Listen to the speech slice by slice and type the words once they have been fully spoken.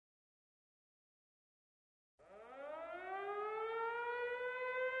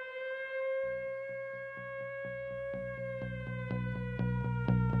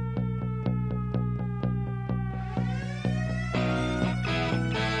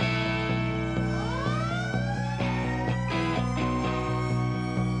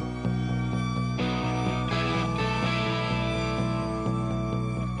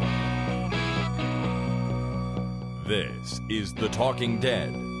This is The Talking Dead,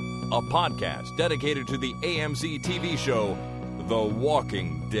 a podcast dedicated to the AMC TV show, The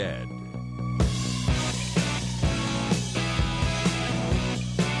Walking Dead.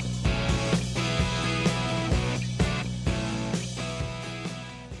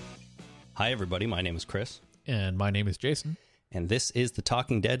 Hi, everybody. My name is Chris. And my name is Jason. And this is The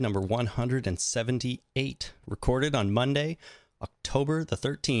Talking Dead number 178, recorded on Monday, October the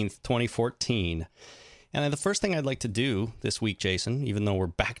 13th, 2014. And the first thing I'd like to do this week, Jason, even though we're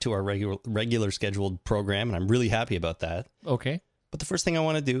back to our regular scheduled program, and I'm really happy about that. Okay. But the first thing I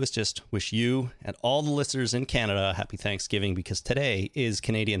want to do is just wish you and all the listeners in Canada a happy Thanksgiving, because today is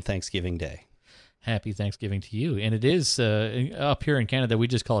Canadian Thanksgiving Day. Happy Thanksgiving to you. And it is, up here in Canada, we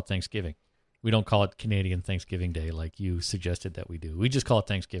just call it Thanksgiving. We don't call it Canadian Thanksgiving Day like you suggested that we do. We just call it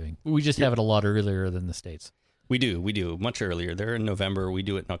Thanksgiving. We just have it a lot earlier than the States. We do, much earlier. They're in November. We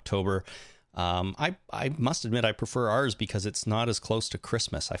do it in October. I must admit I prefer ours because it's not as close to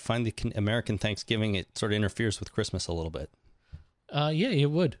Christmas. I find the American Thanksgiving, it sort of interferes with Christmas a little bit. Yeah,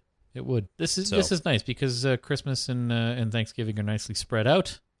 it would. It would. This is nice because Christmas and Thanksgiving are nicely spread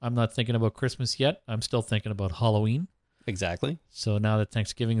out. I'm not thinking about Christmas yet. I'm still thinking about Halloween. Exactly. So now that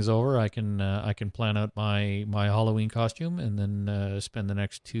Thanksgiving is over, I can plan out my Halloween costume and then spend the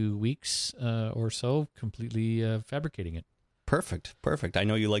next 2 weeks or so completely fabricating it. Perfect. I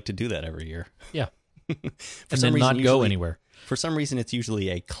know you like to do that every year. Yeah. And then not go anywhere. For some reason, it's usually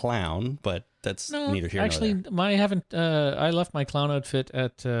a clown, but that's neither here nor there. I haven't. I left my clown outfit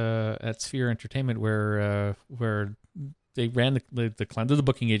at Sphere Entertainment, where they ran the clown. They're the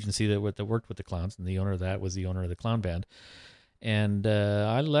booking agency that worked with the clowns, and the owner of that was the owner of the clown band. And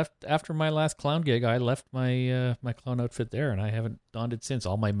I left after my last clown gig. I left my clown outfit there, and I haven't donned it since.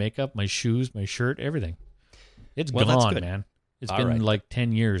 All my makeup, my shoes, my shirt, everything. It's gone, man. It's been like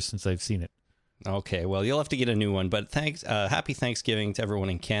 10 years since I've seen it. Okay, well, you'll have to get a new one. But happy Thanksgiving to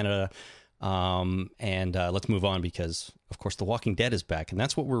everyone in Canada. And let's move on because, of course, The Walking Dead is back, and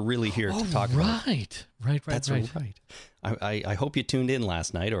that's what we're really here to talk about. Right. That's right. I hope you tuned in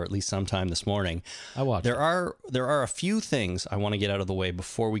last night, or at least sometime this morning. I watched. There are a few things I want to get out of the way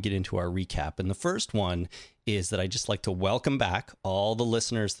before we get into our recap, and the first one is that I just like to welcome back all the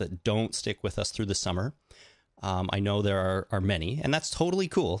listeners that don't stick with us through the summer. I know there are many, and that's totally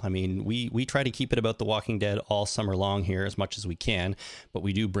cool. I mean, we try to keep it about The Walking Dead all summer long here as much as we can, but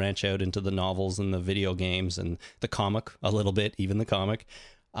we do branch out into the novels and the video games and the comic a little bit, even the comic,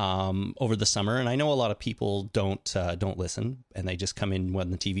 over the summer. And I know a lot of people don't listen, and they just come in when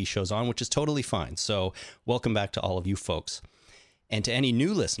the TV show's on, which is totally fine. So welcome back to all of you folks. And to any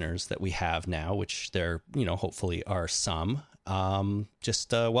new listeners that we have now, which there, hopefully are some,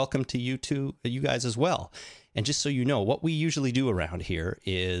 just welcome to you guys as well. And just so you know, what we usually do around here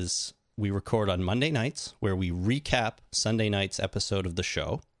is we record on Monday nights where we recap Sunday night's episode of the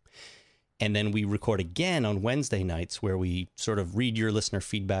show. And then we record again on Wednesday nights where we sort of read your listener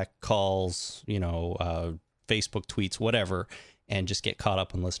feedback, calls, Facebook tweets, whatever, and just get caught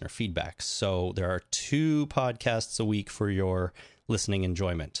up on listener feedback. So there are 2 podcasts a week for your listening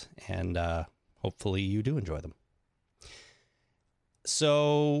enjoyment. And hopefully you do enjoy them.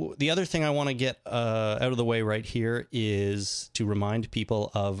 So the other thing I want to get out of the way right here is to remind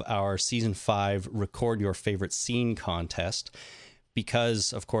people of our Season 5 Record Your Favorite Scene contest.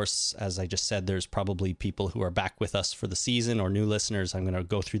 Because, of course, as I just said, there's probably people who are back with us for the season or new listeners. I'm going to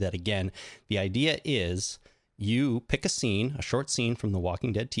go through that again. The idea is you pick a scene, a short scene from the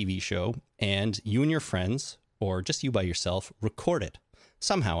Walking Dead TV show, and you and your friends, or just you by yourself, record it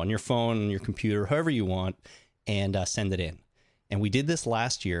somehow on your phone, on your computer, however you want, and send it in. And we did this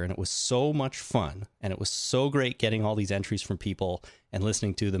last year, and it was so much fun, and it was so great getting all these entries from people and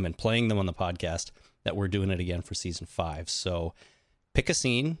listening to them and playing them on the podcast that we're doing it again for Season 5. So pick a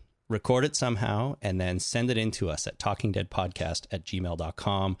scene, record it somehow, and then send it in to us at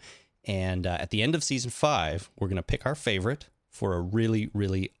talkingdeadpodcast@gmail.com. And at the end of Season 5, we're going to pick our favorite for a really,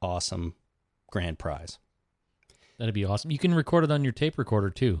 really awesome grand prize. That'd be awesome. You can record it on your tape recorder,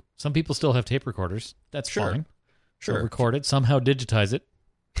 too. Some people still have tape recorders. That's fine. Sure. So record it, somehow digitize it,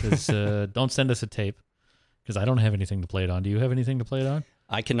 because don't send us a tape, because I don't have anything to play it on. Do you have anything to play it on?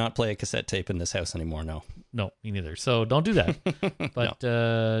 I cannot play a cassette tape in this house anymore, no. No, me neither. So don't do that. But,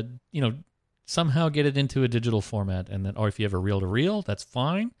 no. Somehow get it into a digital format, and then, or if you have a reel-to-reel, that's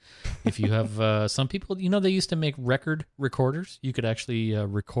fine. If you have some people, they used to make record recorders. You could actually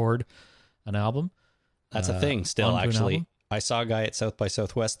record an album. That's a thing still, actually. I saw a guy at South by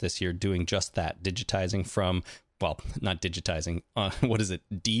Southwest this year doing just that, digitizing from... Well, not digitizing. What is it?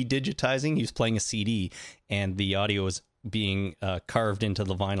 De-digitizing? He was playing a CD, and the audio was being carved into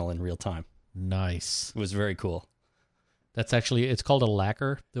the vinyl in real time. Nice. It was very cool. That's actually, it's called a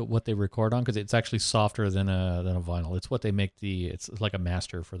lacquer, what they record on, because it's actually softer than a vinyl. It's what they make it's like a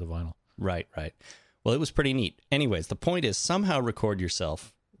master for the vinyl. Right. Well, it was pretty neat. Anyways, the point is somehow record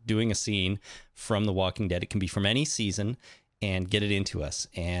yourself doing a scene from The Walking Dead. It can be from any season, and get it into us.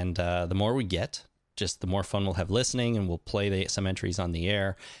 And the more we get, just the more fun we'll have listening, and we'll play some entries on the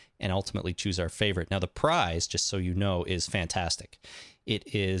air and ultimately choose our favorite. Now, the prize, just so you know, is fantastic. It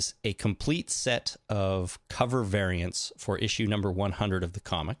is a complete set of cover variants for issue number 100 of the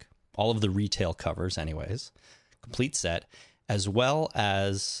comic, all of the retail covers anyways, complete set, as well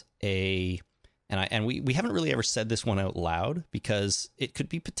as we haven't really ever said this one out loud because it could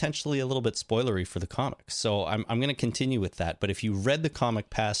be potentially a little bit spoilery for the comic. So I'm going to continue with that. But if you read the comic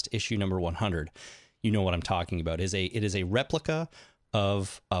past issue number 100, you know what I'm talking about. It is a replica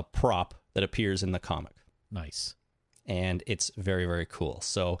of a prop that appears in the comic. Nice. And it's very, very cool.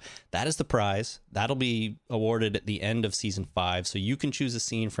 So that is the prize. That'll be awarded at the end of season 5. So you can choose a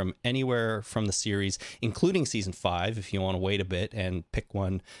scene from anywhere from the series, including season 5, if you want to wait a bit and pick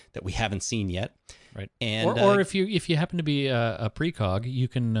one that we haven't seen yet. Right. And or if you happen to be a precog, you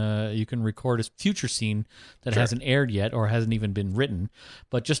can record a future scene that hasn't aired yet or hasn't even been written.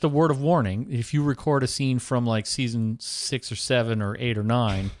 But just a word of warning: if you record a scene from like season 6 or 7 or 8 or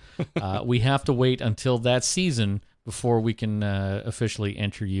 9, we have to wait until that season before we can officially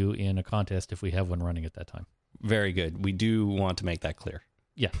enter you in a contest if we have one running at that time. Very good. We do want to make that clear.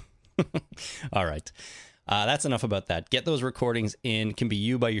 Yeah. All right. That's enough about that. Get those recordings in. It can be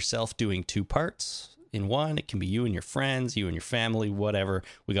you by yourself doing 2 parts in one. It can be you and your friends, you and your family, whatever.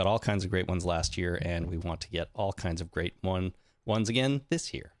 We got all kinds of great ones last year, and we want to get all kinds of great ones again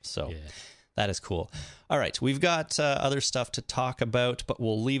this year. So that is cool. All right. We've got other stuff to talk about, but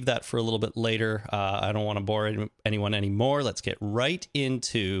we'll leave that for a little bit later. I don't want to bore anyone anymore. Let's get right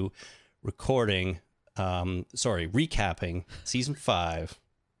into recapping season 5,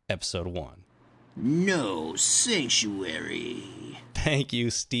 episode 1. No sanctuary. Thank you,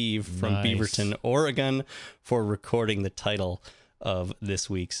 Steve from Nice. Beaverton, Oregon, for recording the title of this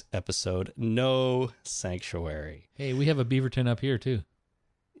week's episode, No Sanctuary. Hey, we have a Beaverton up here too.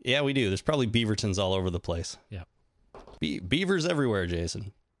 Yeah, we do. There's probably Beavertons all over the place. Yeah. Beavers everywhere,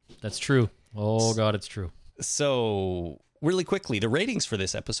 Jason. That's true. Oh, God, it's true. So, really quickly, the ratings for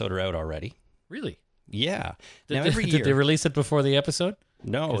this episode are out already. Really? Yeah. Did, Now, every year... did they release it before the episode?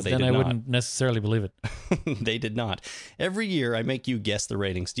 No, they then did I not. wouldn't necessarily believe it. They did not. Every year, I make you guess the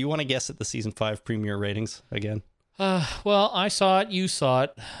ratings. Do you want to guess at the season 5 premiere ratings again? Well, I saw it. You saw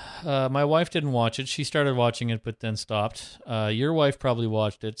it. My wife didn't watch it. She started watching it, but then stopped. Your wife probably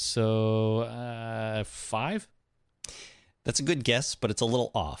watched it. So 5? That's a good guess, but it's a little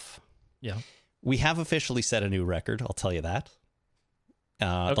off. Yeah. We have officially set a new record, I'll tell you that.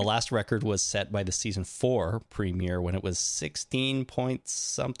 Okay. The last record was set by the season 4 premiere when it was 16 point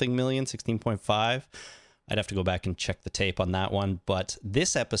something million, 16.5. I'd have to go back and check the tape on that one. But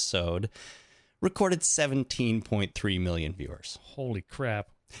this episode recorded 17.3 million viewers. Holy crap.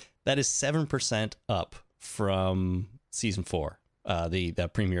 That is 7% up from season 4, the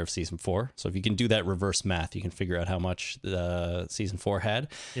premiere of season 4. So if you can do that reverse math, you can figure out how much the season 4 had.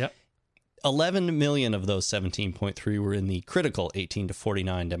 Yep. 11 million of those 17.3 were in the critical 18 to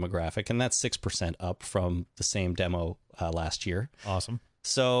 49 demographic, and that's 6% up from the same demo last year. Awesome.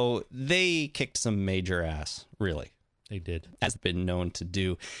 So they kicked some major ass, really. They did. As been known to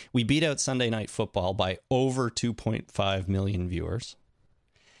do. We beat out Sunday Night Football by over 2.5 million viewers.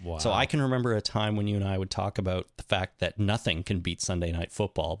 Wow. So I can remember a time when you and I would talk about the fact that nothing can beat Sunday Night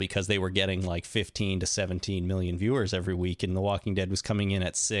Football because they were getting like 15 to 17 million viewers every week, and The Walking Dead was coming in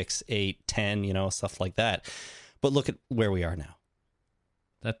at 6, 8, 10, stuff like that. But look at where we are now.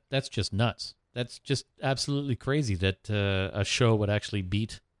 That's just nuts. That's just absolutely crazy that a show would actually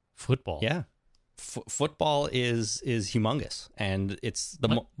beat football. Yeah. Football is humongous, and it's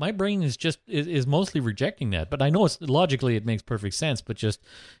my brain is mostly rejecting that, but I know it's logically it makes perfect sense, but just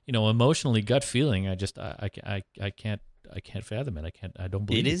emotionally gut feeling, I can't fathom it. I don't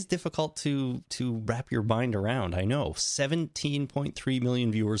believe it is difficult to wrap your mind around. I know 17.3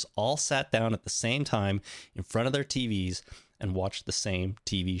 million viewers all sat down at the same time in front of their TVs and watched the same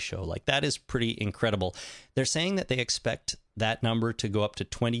TV show. Like, that is pretty incredible. They're saying that they expect that number to go up to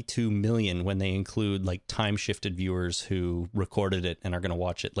 22 million when they include like time-shifted viewers who recorded it and are going to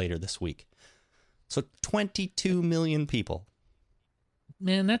watch it later this week. So 22 million people.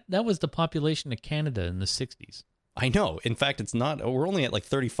 Man, that was the population of Canada in the 60s. I know. In fact, it's not. We're only at like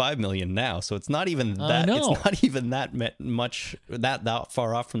 35 million now, so it's not even that. I know. It's not even that much that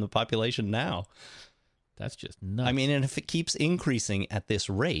far off from the population now. That's just nuts. I mean, and if it keeps increasing at this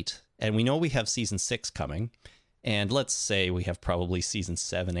rate, and we know we have season 6 coming, And let's say we have probably season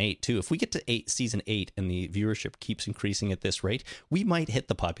 7, 8 too. If we get to season 8 and the viewership keeps increasing at this rate, we might hit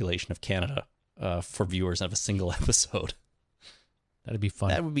the population of Canada for viewers of a single episode. That'd be fun.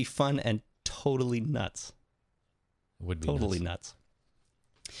 That would be fun and totally nuts. It would be totally nuts.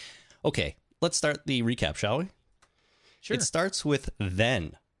 Okay, let's start the recap, shall we? Sure. It starts with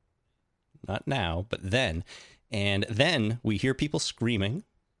then. Not now, but then. And then we hear people screaming.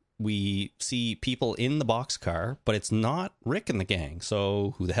 We see people in the boxcar, but it's not Rick and the gang.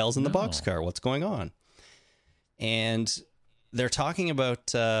 So who the hell's in the boxcar? What's going on? And they're talking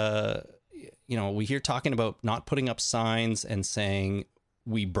about, we hear talking about not putting up signs and saying,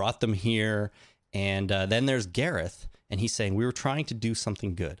 we brought them here. And then there's Gareth, and he's saying, we were trying to do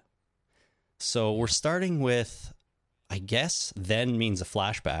something good. So we're starting with, I guess, then means a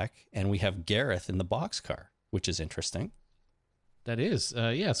flashback, and we have Gareth in the boxcar, which is interesting. That is,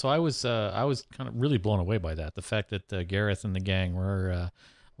 yeah. So I was kind of really blown away by that. The fact that Gareth and the gang were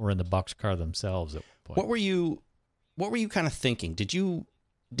in the boxcar themselves at one point. What were you kind of thinking?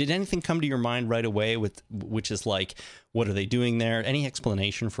 Did anything come to your mind right away which is like, what are they doing there? Any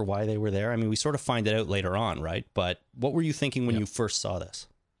explanation for why they were there? I mean, we sort of find it out later on, right? But what were you thinking when you first saw this?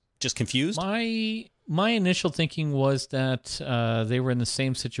 Just confused? My initial thinking was that they were in the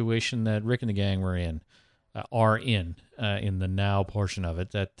same situation that Rick and the gang were in. Are in the now portion of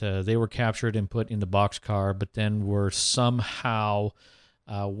it, that they were captured and put in the boxcar, but then were somehow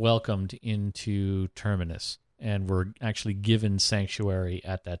welcomed into Terminus and were actually given sanctuary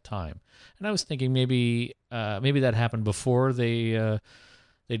at that time. And I was thinking maybe that happened before they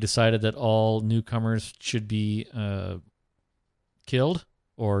decided that all newcomers should be killed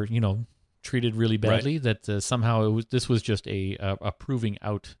or treated really badly. Right. That somehow this was just a proving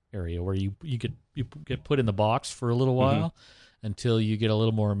out area where you get put in the box for a little while until you get a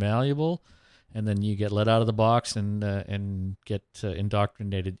little more malleable, and then you get let out of the box and get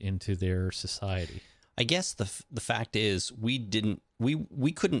indoctrinated into their society. I guess the fact is we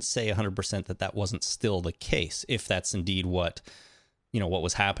couldn't say 100% that wasn't still the case, if that's indeed what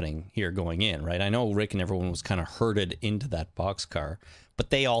was happening here going in, right? I know Rick and everyone was kind of herded into that boxcar, but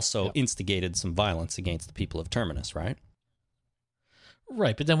they also instigated some violence against the people of Terminus, right?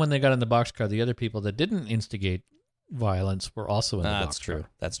 Right, but then when they got in the boxcar, the other people that didn't instigate violence were also in the boxcar.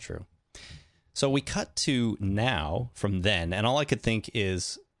 That's true. So we cut to now from then, and all I could think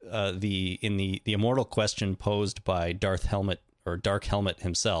is the immortal question posed by Dark Helmet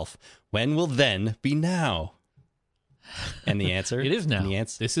himself: when will then be now? And the answer, it is now.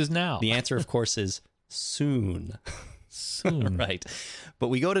 This is now. The answer, of course, is soon. Soon, right? But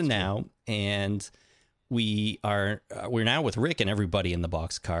we go to now, and we're now with Rick and everybody in the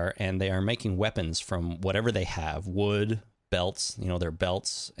boxcar, and they are making weapons from whatever they have: wood, belts, their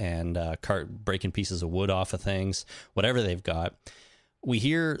belts, and breaking pieces of wood off of things, whatever they've got. We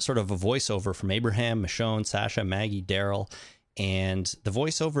hear sort of a voiceover from Abraham, Michonne, Sasha, Maggie, Daryl, and the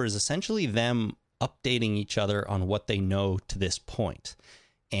voiceover is essentially them updating each other on what they know to this point.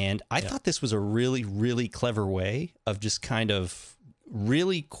 And I thought this was a really, really clever way of just kind of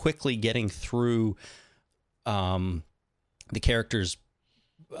really quickly getting through the characters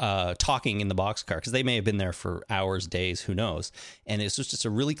talking in the boxcar, because they may have been there for hours, days, who knows. And it's just a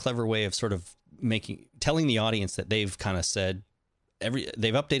really clever way of sort of telling the audience that they've kind of said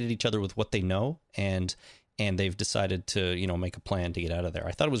they've updated each other with what they know, and they've decided to make a plan to get out of there.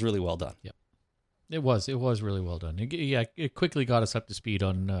 I thought it was really well done. Yep. It was really well done. It quickly got us up to speed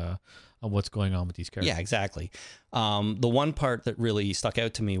on what's going on with these characters. Yeah, exactly. The one part that really stuck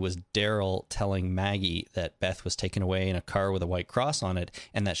out to me was Daryl telling Maggie that Beth was taken away in a car with a white cross on it,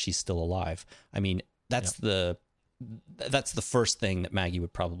 and that she's still alive. I mean, that's the first thing that Maggie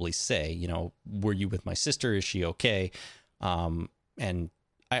would probably say. Were you with my sister? Is she okay? And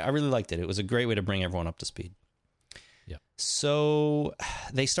I really liked it. It was a great way to bring everyone up to speed. Yeah. So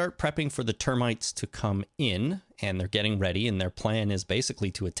they start prepping for the termites to come in, and they're getting ready, and their plan is basically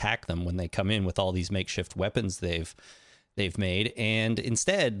to attack them when they come in with all these makeshift weapons they've made. And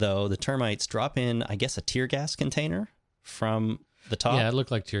instead, though, the termites drop in, I guess, a tear gas container from the top. Yeah, it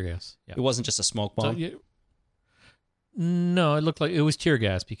looked like tear gas. Yeah. It wasn't just a smoke bomb. No, it looked like it was tear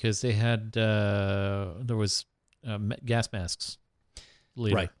gas, because they had there was gas masks.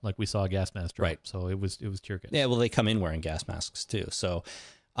 Later, right, like we saw a gas mask drop. Right. So it was tear gas. Yeah, well, they come in wearing gas masks too. So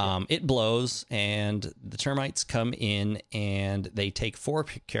it blows, and the termites come in, and they take 4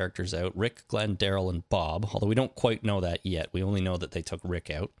 characters out: Rick, Glenn, Daryl, and Bob. Although we don't quite know that yet. We only know that they took Rick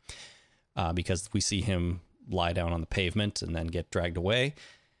out because we see him lie down on the pavement and then get dragged away.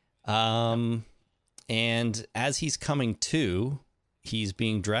 And as he's coming to, He's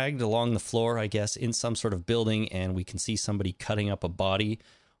being dragged along the floor, I guess, in some sort of building, and we can see somebody cutting up a body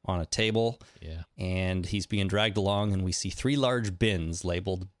on a table. Yeah. And he's being dragged along, and we see 3 large bins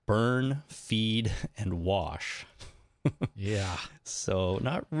labeled burn, feed, and wash. Yeah. So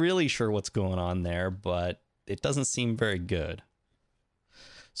not really sure what's going on there, but it doesn't seem very good.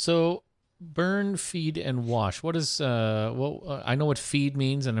 So burn, feed, and wash. What is I know what feed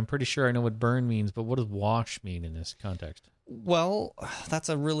means, and I'm pretty sure I know what burn means, but what does wash mean in this context? Well, that's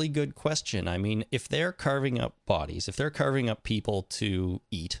a really good question. I mean, if they're carving up bodies, if they're carving up people to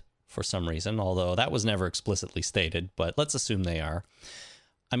eat for some reason, although that was never explicitly stated, but let's assume they are.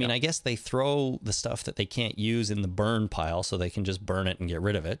 I mean, I guess they throw the stuff that they can't use in the burn pile so they can just burn it and get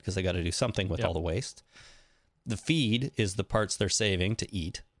rid of it because they got to do something with all the waste. The feed is the parts they're saving to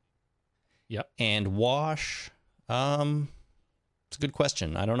eat. Yep. And wash, it's a good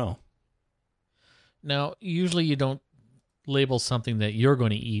question. I don't know. Now, usually you don't label something that you're going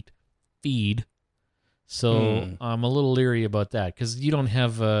to eat feed. So I'm a little leery about that because you don't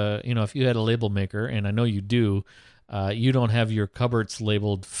have, if you had a label maker, and I know you do, you don't have your cupboards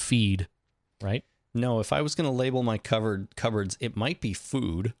labeled feed, right? No, if I was going to label my cupboards, it might be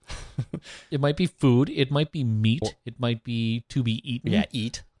food. It might be food. It might be meat. It might be to be eaten. Yeah,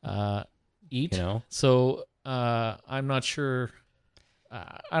 eat. Eat. You know? So I'm not sure.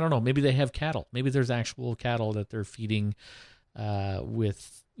 I don't know. Maybe they have cattle. Maybe there's actual cattle that they're feeding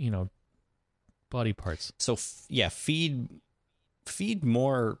with, body parts. So, feed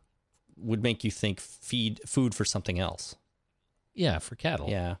more would make you think feed food for something else. Yeah, for cattle.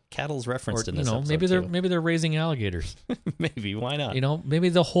 Yeah, cattle's referenced in this episode maybe they're raising alligators. Maybe, why not? Maybe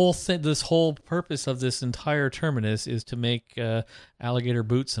the whole thing, this whole purpose of this entire terminus is to make alligator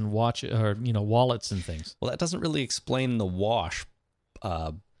boots and wallets and things. Well, that doesn't really explain the wash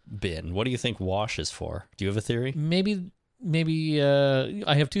bin. What do you think wash is for? Do you have a theory? Maybe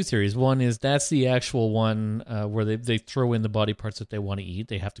I have 2 theories. One is that's the actual one where they throw in the body parts that they want to eat.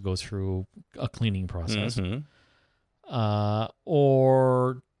 They have to go through a cleaning process. Mm-hmm.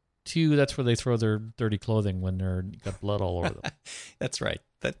 Or 2, that's where they throw their dirty clothing when they're got blood all over them. That's right.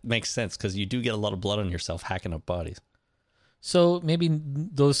 That makes sense because you do get a lot of blood on yourself hacking up bodies. So maybe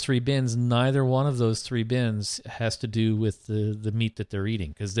those 3 bins, neither one of those 3 bins has to do with the meat that they're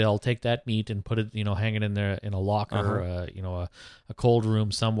eating because they'll take that meat and put it, hang it in there in a locker, a cold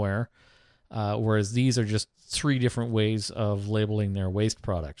room somewhere. Whereas these are just 3 different ways of labeling their waste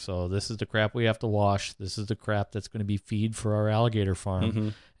product. So this is the crap we have to wash. This is the crap that's going to be feed for our alligator farm. Mm-hmm.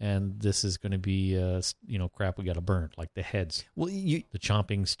 And this is going to be, crap we got to burn, like the heads. Well, the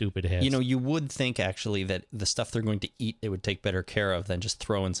chomping, stupid heads. You would think, actually, that the stuff they're going to eat, they would take better care of than just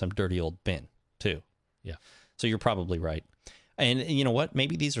throw in some dirty old bin, too. Yeah. So you're probably right. And you know what?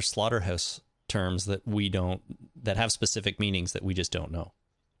 Maybe these are slaughterhouse terms that that have specific meanings that we just don't know.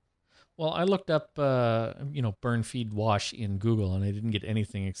 Well, I looked up, burn, feed, wash in Google, and I didn't get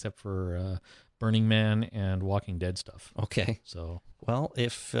anything except for Burning Man and Walking Dead stuff. Okay. So, well,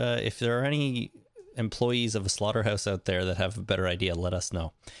 if there are any employees of a slaughterhouse out there that have a better idea, let us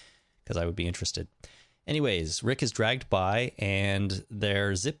know, because I would be interested. Anyways, Rick is dragged by, and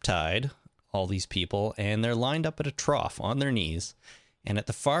they're zip-tied, all these people, and they're lined up at a trough on their knees, and at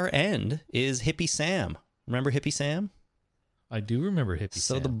the far end is Hippie Sam. Remember Hippie Sam? I do remember Hippie Sam.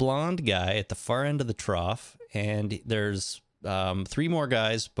 So Sam. the blonde guy at the far end of the trough, and there's 3 more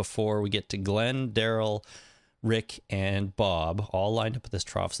guys before we get to Glenn, Daryl, Rick, and Bob, all lined up at this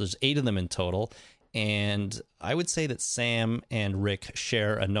trough. So there's 8 of them in total, and I would say that Sam and Rick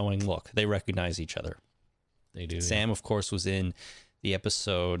share a knowing look. They recognize each other. They do. Sam, of course, was in the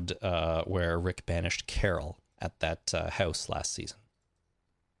episode where Rick banished Carol at that house last season.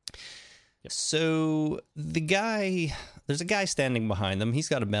 Yep. So there's a guy standing behind them. He's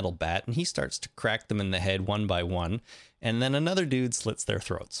got a metal bat, and he starts to crack them in the head one by one, and then another dude slits their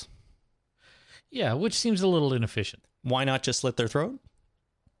throats. Yeah, which seems a little inefficient. Why not just slit their throat?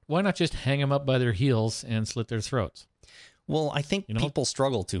 Why not just hang them up by their heels and slit their throats? Well, I think people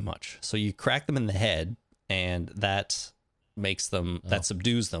struggle too much. So you crack them in the head, and that makes them, that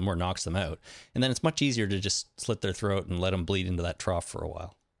subdues them or knocks them out. And then it's much easier to just slit their throat and let them bleed into that trough for a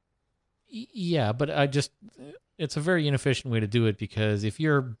while. Yeah, but it's a very inefficient way to do it because if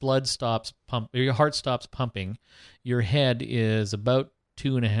your blood stops your heart stops pumping, your head is about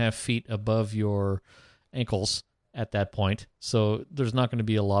 2.5 feet above your ankles at that point. So there's not going to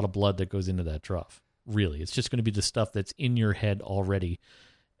be a lot of blood that goes into that trough. Really, it's just going to be the stuff that's in your head already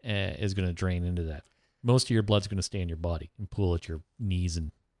is going to drain into that. Most of your blood's going to stay in your body and pool at your knees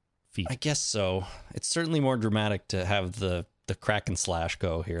and feet. I guess so. It's certainly more dramatic to have the crack and slash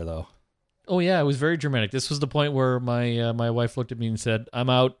go here, though. Oh yeah, it was very dramatic. This was the point where my wife looked at me and said, "I'm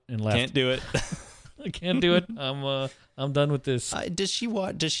out," and left. Can't do it. I can't do it. I'm done with this. Does she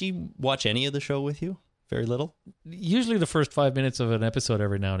watch any of the show with you? Very little? Usually the first 5 minutes of an episode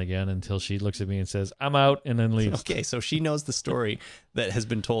every now and again until she looks at me and says, "I'm out," and then leaves. Okay, so she knows the story that has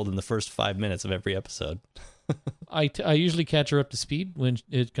been told in the first 5 minutes of every episode. I usually catch her up to speed when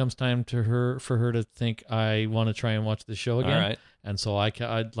it comes time for her to think I want to try and watch the show again. All right. And so I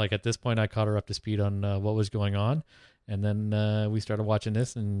like at this point I caught her up to speed on what was going on. And then we started watching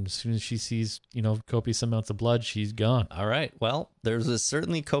this, and as soon as she sees, copious amounts of blood, she's gone. All right. Well, there's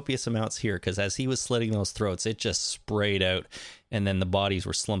certainly copious amounts here, because as he was slitting those throats, it just sprayed out, and then the bodies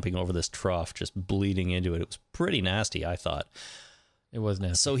were slumping over this trough, just bleeding into it. It was pretty nasty, I thought. It was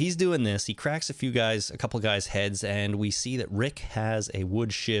nasty. So he's doing this. He cracks a couple guys' heads, and we see that Rick has a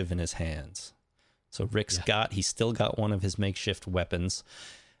wood shiv in his hands. So he's still got one of his makeshift weapons.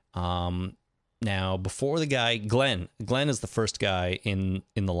 Now, before the guy, Glenn is the first guy in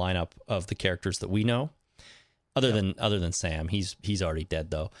the lineup of the characters that we know, other than Sam. He's already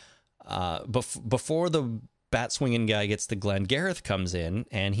dead though. Before the bat swinging guy gets to Glenn, Gareth comes in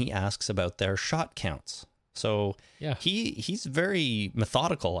and he asks about their shot counts. So he's very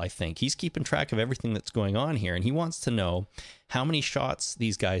methodical. I think he's keeping track of everything that's going on here, and he wants to know how many shots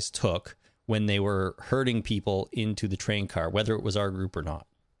these guys took when they were herding people into the train car, whether it was our group or not.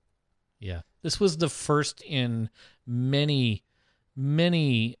 Yeah. This was the first in many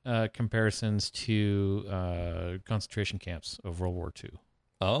comparisons to concentration camps of World War II.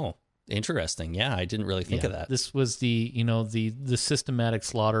 Oh, interesting. Yeah, I didn't really think of that. This was the systematic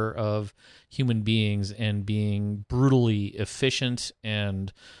slaughter of human beings and being brutally efficient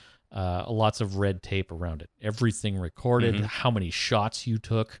and lots of red tape around it. Everything recorded, how many shots you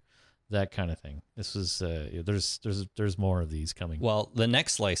took, that kind of thing. This was there's more of these coming. Well, the neck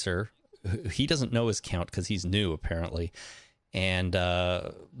slicer, he doesn't know his count because he's new apparently, and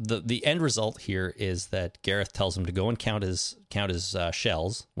the end result here is that Gareth tells him to go and count his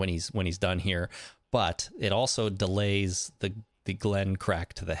shells when he's done here, but it also delays the Glenn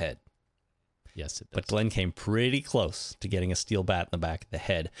crack to the head. Yes, it does. But Glenn came pretty close to getting a steel bat in the back of the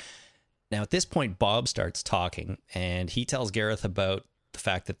head. Now at this point, Bob starts talking, and he tells Gareth about the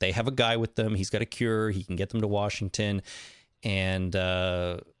fact that they have a guy with them. He's got a cure. He can get them to Washington, and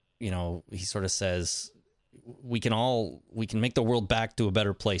he sort of says, we can make the world back to a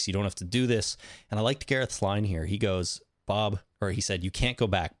better place. You don't have to do this. And I liked Gareth's line here. He goes, he said, "You can't go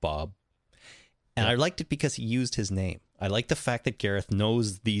back, Bob." And I liked it because he used his name. I like the fact that Gareth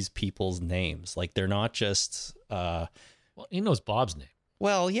knows these people's names. Like, they're not just... well, he knows Bob's name.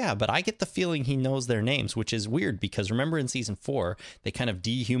 Well, yeah, but I get the feeling he knows their names, which is weird because remember in season 4, they kind of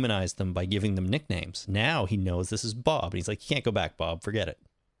dehumanized them by giving them nicknames. Now he knows this is Bob. And he's like, "You can't go back, Bob. Forget it."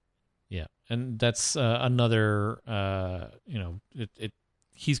 Yeah, and that's another,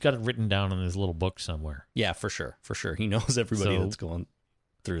 he's got it written down in his little book somewhere. Yeah, for sure. He knows everybody that's going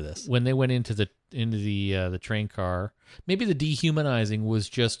through this. When they went into the train car, maybe the dehumanizing was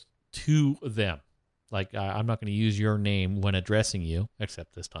just to them. Like, I'm not going to use your name when addressing you,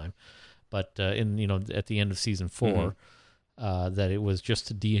 except this time. But at the end of season 4, that it was just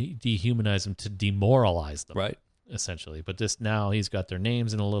to dehumanize them, to demoralize them. Right. Essentially, but now he's got their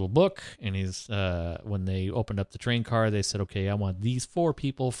names in a little book, and he's when they opened up the train car, they said, "Okay, I want these 4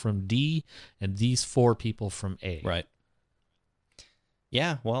 people from D and these 4 people from A." Right.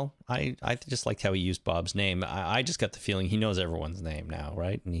 Yeah. Well, I just liked how he used Bob's name. I just got the feeling he knows everyone's name now,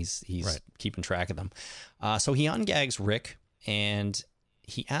 right? And he's right. keeping track of them. So he ungags Rick, and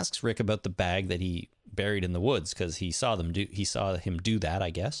he asks Rick about the bag that he buried in the woods because he saw him do that,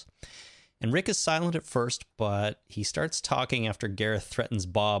 I guess. And Rick is silent at first, but he starts talking after Gareth threatens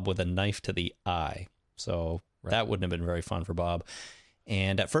Bob with a knife to the eye. So that wouldn't have been very fun for Bob.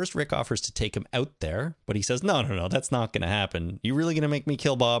 And at first, Rick offers to take him out there, but he says, no, that's not going to happen. You really going to make me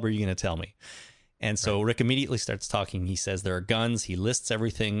kill Bob, or are you going to tell me? And so Rick immediately starts talking. He says there are guns. He lists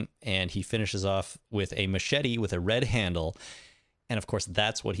everything, and he finishes off with a machete with a red handle. And, of course,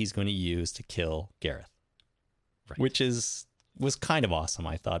 that's what he's going to use to kill Gareth, which was kind of awesome,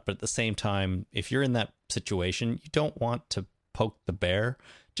 I thought. But at the same time, if you're in that situation, you don't want to poke the bear.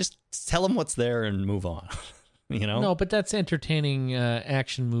 Just tell him what's there and move on. No, but that's entertaining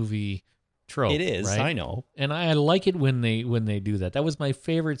action movie trope. It is, right? I know. And I like it when they do that. That was my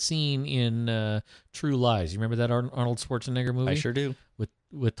favorite scene in True Lies. You remember that Arnold Schwarzenegger movie? I sure do.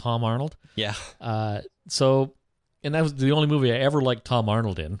 With Tom Arnold? Yeah. And that was the only movie I ever liked Tom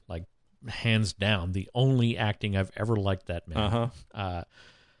Arnold in, like, hands down, the only acting I've ever liked that man.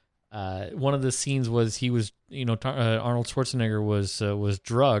 One of the scenes was he was, Arnold Schwarzenegger was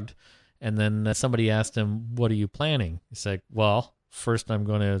drugged, And then somebody asked him, "What are you planning?" He's like, "Well, first I'm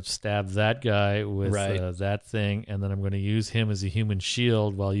going to stab that guy with that thing, and then I'm going to use him as a human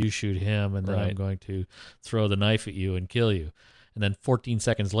shield while you shoot him, and then I'm going to throw the knife at you and kill you." And then 14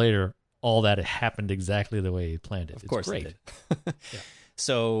 seconds later, all that happened exactly the way he planned it. Of course, great. it did.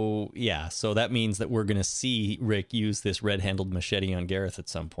 So that means that we're going to see Rick use this red-handled machete on Gareth at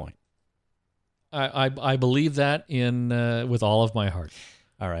some point. I believe that with all of my heart.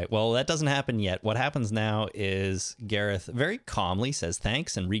 All right. Well, that doesn't happen yet. What happens now is Gareth very calmly says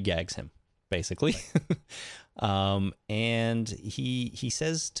thanks and regags him, basically. And he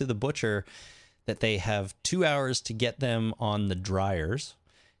says to the butcher that they have 2 hours to get them on the dryers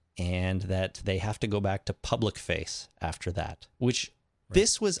and that they have to go back to public face after that, which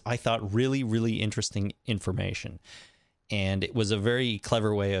this was, I thought, really, really interesting information. And it was a very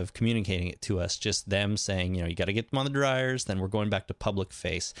clever way of communicating it to us, just them saying, you got to get them on the dryers, then we're going back to public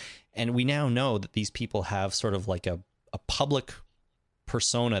face. And we now know that these people have sort of like a public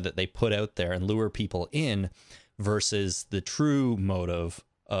persona that they put out there and lure people in versus the true motive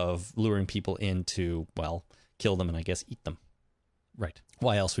of luring people in to, well, kill them and I guess eat them. Right.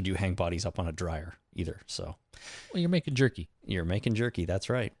 Why else would you hang bodies up on a dryer either? So, well, you're making jerky. You're making jerky, that's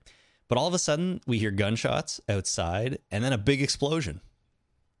right. But all of a sudden, we hear gunshots outside, and then a big explosion.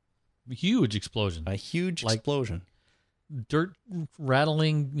 A huge explosion. A huge explosion. Dirt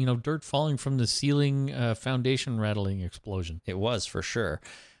rattling, dirt falling from the ceiling, foundation rattling explosion. It was, for sure.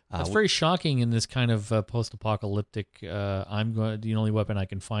 It's very shocking in this kind of post-apocalyptic, the only weapon I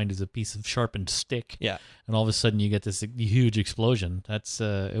can find is a piece of sharpened stick. Yeah. And all of a sudden you get this huge explosion.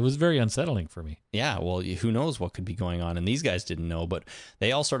 It was very unsettling for me. Yeah, well, who knows what could be going on. And these guys didn't know, but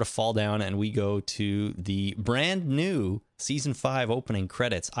they all sort of fall down and we go to the brand new Season 5 opening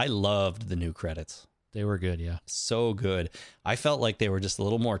credits. I loved the new credits. They were good, yeah. So good. I felt like they were just a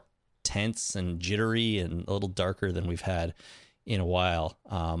little more tense and jittery and a little darker than we've had in a while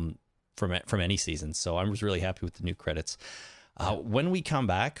from any season. So I was really happy with the new credits. When we come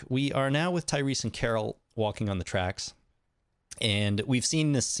back, we are now with Tyrese and Carol walking on the tracks. And we've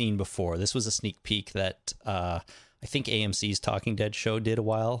seen this scene before. This was a sneak peek that I think AMC's Talking Dead show did a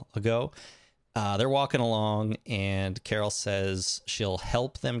while ago. They're walking along and Carol says she'll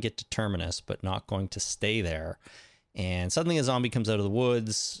help them get to Terminus, but not going to stay there. And suddenly a zombie comes out of the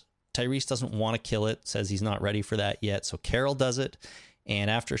woods. Tyrese doesn't want to kill it, says he's not ready for that yet, so Carol does it.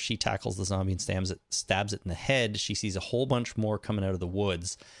 And after she tackles the zombie and stabs it in the head, she sees a whole bunch more coming out of the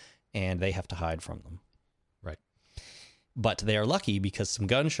woods, and they have to hide from them. Right. But they are lucky because some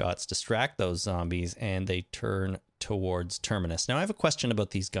gunshots distract those zombies, and they turn towards Terminus. Now, I have a question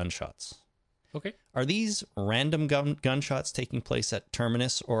about these gunshots. Okay. Are these random gunshots taking place at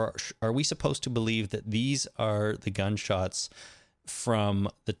Terminus, or are we supposed to believe that these are the gunshots from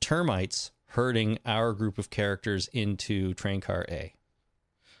the termites herding our group of characters into train car A?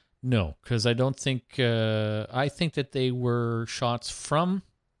 No, because I don't think... I think that they were shots from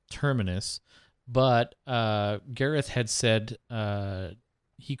Terminus, but Gareth had said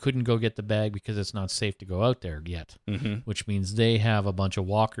he couldn't go get the bag because it's not safe to go out there yet, which means they have a bunch of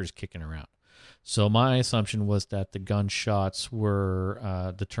walkers kicking around. So my assumption was that the gunshots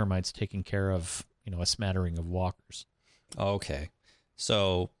were the termites taking care of, a smattering of walkers. Okay.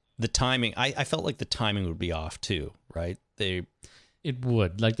 So the timing, I felt like the timing would be off too, right? It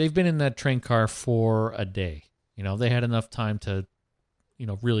would. Like, they've been in that train car for a day. They had enough time to,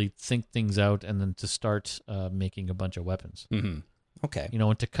 really think things out and then to start making a bunch of weapons. Mm-hmm. Okay.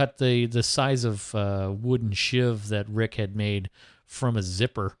 And to cut the size of wooden shiv that Rick had made from a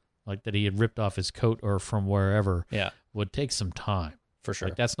zipper, like that he had ripped off his coat or from wherever, would take some time. For sure.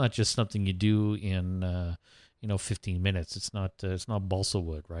 Like, that's not just something you do in... 15 minutes. It's not balsa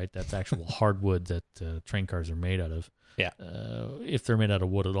wood, right? That's actual hardwood that train cars are made out of. Yeah. If they're made out of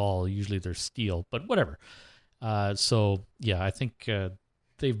wood at all, usually they're steel, but whatever. So yeah, I think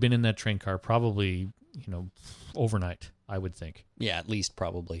they've been in that train car probably, overnight, I would think. Yeah, at least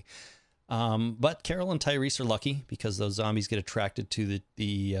probably. But Carol and Tyrese are lucky because those zombies get attracted to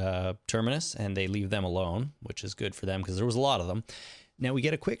the Terminus and they leave them alone, which is good for them because there was a lot of them. Now, we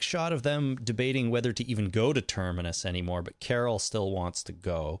get a quick shot of them debating whether to even go to Terminus anymore, but Carol still wants to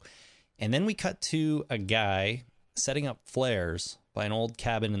go. And then we cut to a guy setting up flares by an old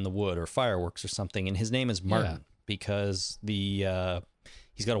cabin in the wood or fireworks or something, and his name is Martin because he's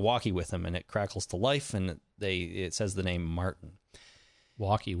got a walkie with him, and it crackles to life, and it says the name Martin.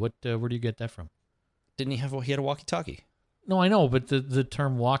 Walkie? Where do you get that from? Didn't he had a walkie-talkie? No, I know, but the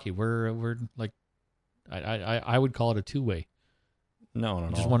term walkie, we're like, I would call it a two-way. No.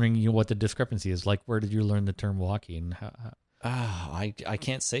 I'm just wondering what the discrepancy is. Like, where did you learn the term walkie? And how? I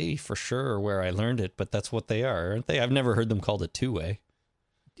can't say for sure where I learned it, but that's what they are, aren't they? I've never heard them called a two-way.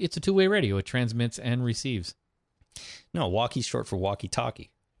 It's a two-way radio. It transmits and receives. No, walkie's short for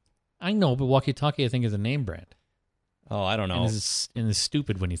walkie-talkie. I know, but walkie-talkie, I think, is a name brand. Oh, I don't know. And it's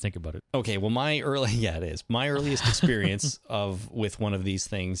stupid when you think about it. Okay, well, it is. My earliest experience with one of these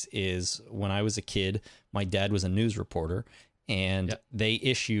things is when I was a kid. My dad was a news reporter, and they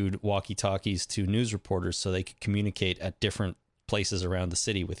issued walkie-talkies to news reporters so they could communicate at different places around the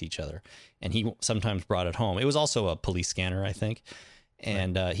city with each other. And he sometimes brought it home. It was also a police scanner, I think.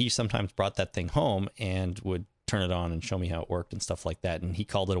 And he sometimes brought that thing home and would turn it on and show me how it worked and stuff like that. And he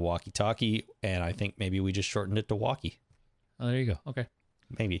called it a walkie-talkie, and I think maybe we just shortened it to walkie. Oh, there you go. Okay.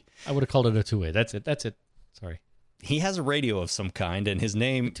 Maybe. I would have called it a two-way. That's it. Sorry. He has a radio of some kind, and his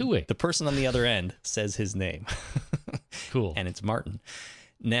name, two-way. The person on the other end says his name. Cool. And it's Martin.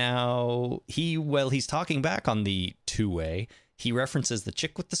 Now, he's talking back on the two-way. He references the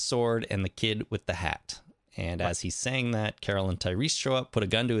chick with the sword and the kid with the hat. And as he's saying that, Carol and Tyrese show up, put a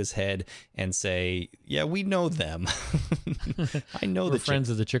gun to his head, and say, yeah, we know them. I know We're friends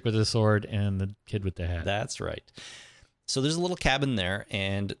of the chick with the sword and the kid with the hat. That's right. So there's a little cabin there,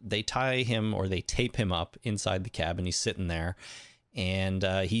 and they tie him, or they tape him up inside the cabin. He's sitting there, and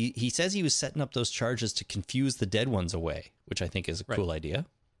he says he was setting up those charges to confuse the dead ones away, which I think is a cool idea.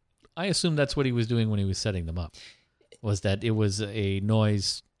 I assume that's what he was doing when he was setting them up, was that it was a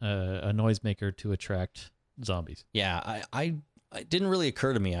noisemaker to attract zombies. Yeah, it didn't really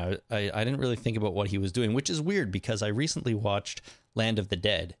occur to me. I didn't really think about what he was doing, which is weird because I recently watched Land of the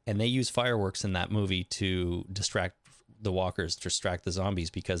Dead, and they use fireworks in that movie to distract the zombies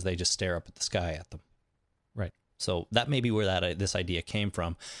because they just stare up at the sky at them. Right. So that may be where this idea came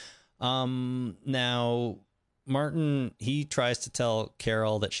from. Now, Martin, he tries to tell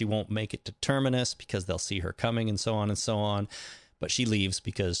Carol that she won't make it to Terminus because they'll see her coming and so on and so on. But she leaves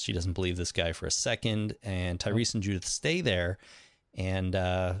because she doesn't believe this guy for a second. And Tyrese and Judith stay there and,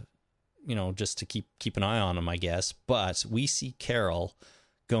 just to keep an eye on him, I guess. But we see Carol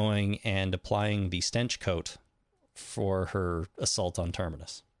going and applying the stench coat for her assault on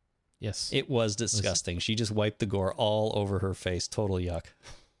Terminus. Yes. It was disgusting. She just wiped the gore all over her face. Total yuck.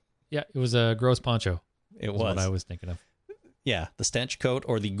 Yeah, it was a gross poncho. It was what I was thinking of. Yeah, the stench coat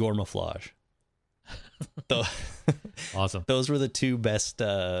or the gourmaflage. Awesome. Those were the two best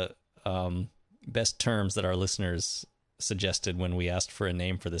terms that our listeners suggested when we asked for a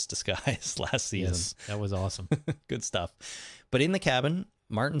name for this disguise last season. Yes, that was awesome. Good stuff. But in the cabin,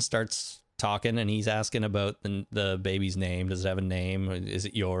 Martin starts talking, and he's asking about the baby's name. Does it have a name? Is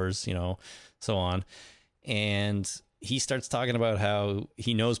it yours? So on. And he starts talking about how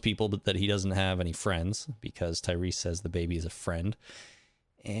he knows people, but that he doesn't have any friends because Tyrese says the baby is a friend.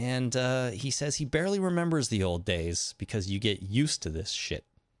 And he says he barely remembers the old days because you get used to this shit.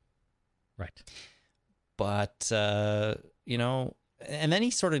 Right. But, and then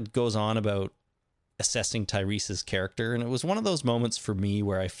he sort of goes on about assessing Tyrese's character. And it was one of those moments for me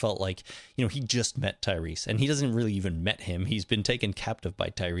where I felt like, he just met Tyrese and he doesn't really even met him. He's been taken captive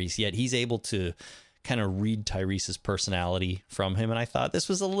by Tyrese, yet he's able to kind of read Tyrese's personality from him. And I thought this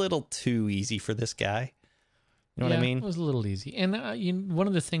was a little too easy for this guy. You know what I mean? It was a little easy. And one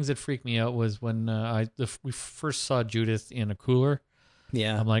of the things that freaked me out was when we first saw Judith in a cooler.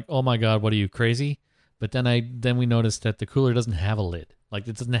 Yeah. I'm like, oh my God, what are you, crazy? But then we noticed that the cooler doesn't have a lid. Like,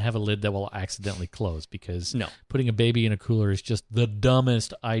 it doesn't have a lid that will accidentally close because putting a baby in a cooler is just the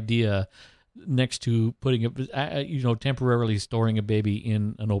dumbest idea next to putting temporarily storing a baby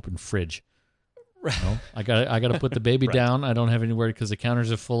in an open fridge. I got to put the baby down. I don't have anywhere because the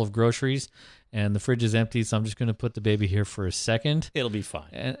counters are full of groceries and the fridge is empty. So I'm just going to put the baby here for a second. It'll be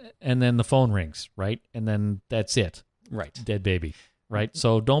fine. And then the phone rings, right? And then that's it. Right. Dead baby. Right?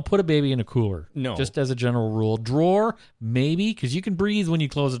 So don't put a baby in a cooler. No. Just as a general rule. Drawer, maybe, because you can breathe when you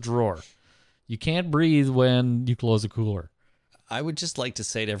close a drawer. You can't breathe when you close a cooler. I would just like to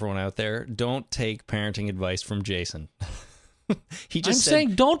say to everyone out there, don't take parenting advice from Jason. I'm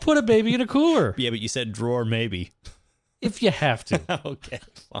saying don't put a baby in a cooler. Yeah, but you said drawer maybe. If you have to. Okay,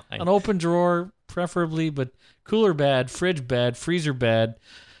 fine. An open drawer, preferably, but cooler bad, fridge bad, freezer bad,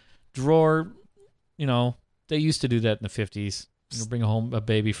 drawer, they used to do that in the 50s. Bring home a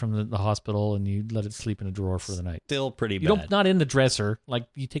baby from the hospital and you let it sleep in a drawer for the night. Still pretty bad. Not in the dresser. Like,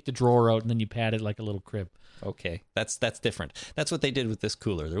 you take the drawer out and then you pat it like a little crib. Okay, that's different. That's what they did with this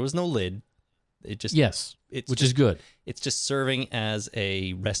cooler. There was no lid. It just which is good. It's just serving as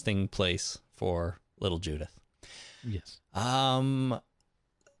a resting place for little Judith. Yes.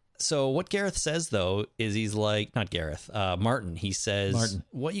 So what Gareth says, though, is he's like, not Gareth, Martin. He says,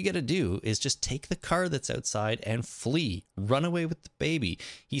 what you got to do is just take the car that's outside and flee. Run away with the baby.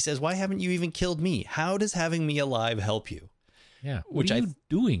 He says, why haven't you even killed me? How does having me alive help you? Yeah. What are you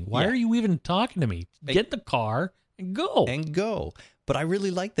doing? Why are you even talking to me? Get in the car and go. But I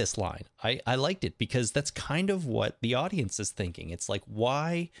really like this line. I liked it because that's kind of what the audience is thinking. It's like,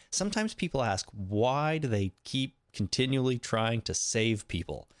 why? Sometimes people ask, why do they keep continually trying to save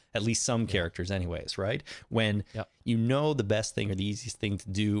people? At least some characters anyways, right? When you know the best thing or the easiest thing to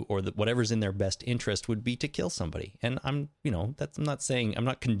do or whatever's in their best interest would be to kill somebody. And I'm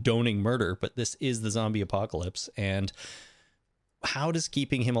not condoning murder, but this is the zombie apocalypse. And how does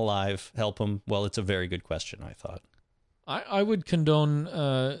keeping him alive help him? Well, it's a very good question, I thought. I would condone,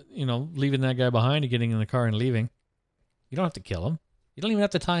 leaving that guy behind and getting in the car and leaving. You don't have to kill him. You don't even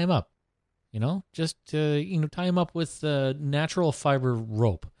have to tie him up. Just tie him up with natural fiber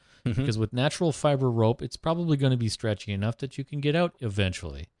rope. Because with natural fiber rope, it's probably going to be stretchy enough that you can get out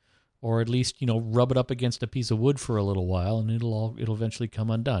eventually, or at least rub it up against a piece of wood for a little while, and it'll eventually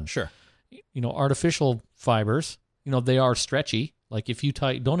come undone. Sure. Artificial fibers, they are stretchy. Like if you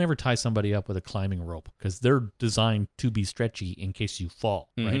don't ever tie somebody up with a climbing rope because they're designed to be stretchy in case you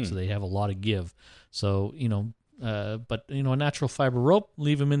fall, right? So they have a lot of give. So but a natural fiber rope,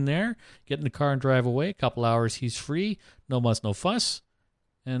 leave him in there, get in the car and drive away. A couple hours, he's free. No muss, no fuss.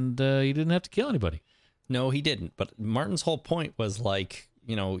 And he didn't have to kill anybody. No, he didn't. But Martin's whole point was like,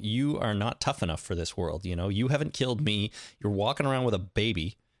 you are not tough enough for this world. You haven't killed me. You're walking around with a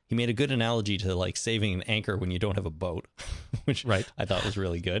baby. He made a good analogy to like saving an anchor when you don't have a boat, which I thought was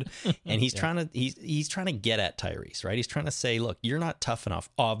really good. And he's trying to get at Tyrese, right? He's trying to say, look, you're not tough enough,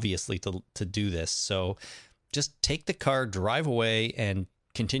 obviously, to do this. So just take the car, drive away, and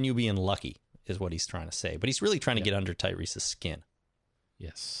continue being lucky is what he's trying to say. But he's really trying to get under Tyrese's skin.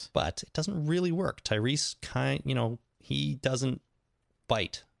 Yes. But it doesn't really work. Tyrese he doesn't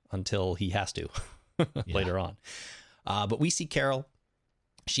bite until he has to later on. But we see Carol.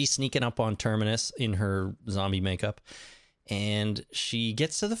 She's sneaking up on Terminus in her zombie makeup, and she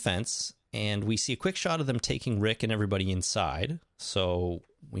gets to the fence, and we see a quick shot of them taking Rick and everybody inside. So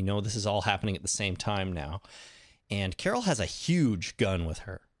we know this is all happening at the same time now. And Carol has a huge gun with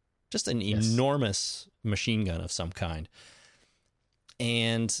her, just an enormous machine gun of some kind.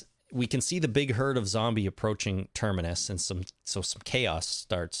 And we can see the big herd of zombie approaching Terminus, and some chaos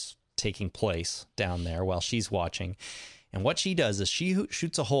starts taking place down there while she's watching. And what she does is she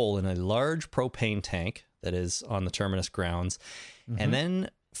shoots a hole in a large propane tank that is on the Terminus grounds, and then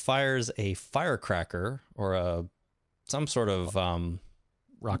fires a firecracker or some sort of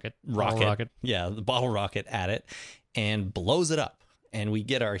rocket. Yeah, the bottle rocket at it, and blows it up. And we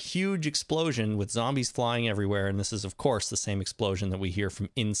get our huge explosion with zombies flying everywhere. And this is, of course, the same explosion that we hear from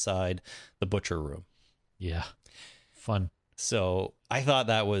inside the butcher room. Yeah. Fun. So I thought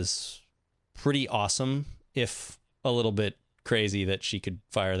that was pretty awesome, if a little bit crazy that she could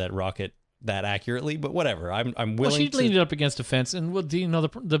fire that rocket that accurately, but whatever. I'm willing to... Well, she leaned it up against a fence, and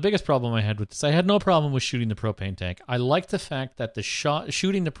the biggest problem I had with this, I had no problem with shooting the propane tank. I liked the fact that the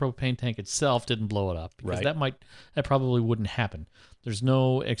shooting the propane tank itself didn't blow it up, because that probably wouldn't happen. There's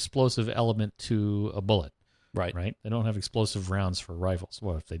no explosive element to a bullet. Right. They don't have explosive rounds for rifles.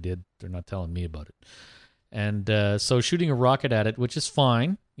 Well, if they did, they're not telling me about it. And so shooting a rocket at it, which is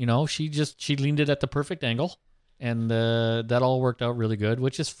fine, she leaned it at the perfect angle. And that all worked out really good,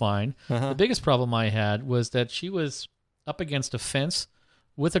 which is fine. The biggest problem I had was that she was up against a fence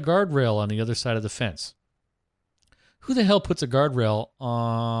with a guardrail on the other side of the fence. Who the hell puts a guardrail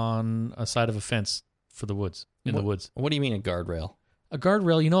on a side of a fence for the woods, the woods? What do you mean a guardrail? A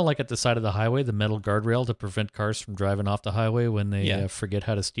guardrail, like at the side of the highway, the metal guardrail to prevent cars from driving off the highway when they forget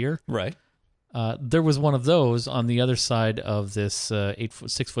how to steer. Right. There was one of those on the other side of this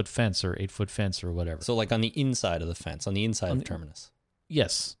 6-foot fence or 8-foot fence or whatever. So like on the inside of the fence, on the inside of Terminus.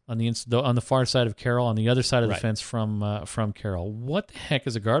 Yes, on the far side of Carol, on the other side of the fence from Carol. What the heck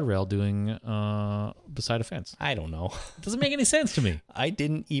is a guardrail doing beside a fence? I don't know. It doesn't make any sense to me. I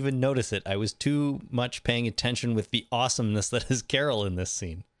didn't even notice it. I was too much paying attention with the awesomeness that is Carol in this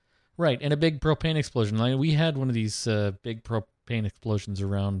scene. Right, and a big propane explosion. We had one of these big propane explosions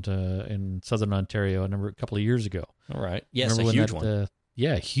around in southern Ontario a couple of years ago. All right. Yes, a huge one.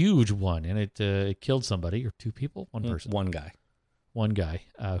 Yeah, huge one, and it killed somebody or two people, one person. One guy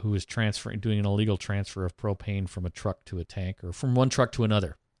who was doing an illegal transfer of propane from a truck to a tank, or from one truck to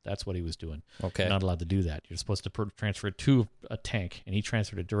another. That's what he was doing. Okay. You're not allowed to do that. You're supposed to transfer it to a tank, and he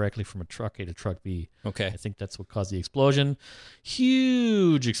transferred it directly from a truck A to truck B. Okay. I think that's what caused the explosion.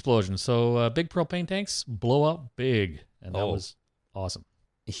 Huge explosion. So big propane tanks blow up big, and that was awesome.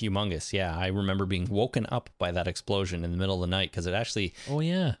 Humongous, yeah. I remember being woken up by that explosion in the middle of the night because it actually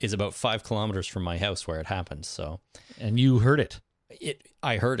is about 5 kilometers from my house where it happened. So, and you heard it.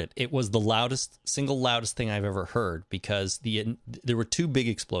 I heard it. It was the single loudest thing I've ever heard because there were 2 big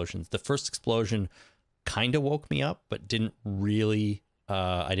explosions. The first explosion kind of woke me up, but didn't really.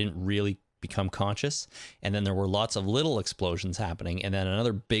 I didn't really become conscious. And then there were lots of little explosions happening, and then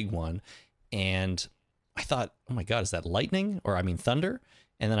another big one. And I thought, oh my God, is that lightning? Or I mean thunder?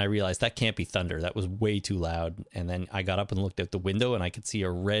 And then I realized that can't be thunder. That was way too loud. And then I got up and looked out the window, and I could see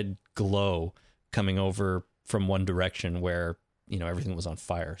a red glow coming over from one direction where, everything was on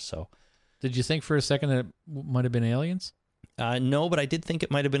fire. So, did you think for a second that it might have been aliens? No, but I did think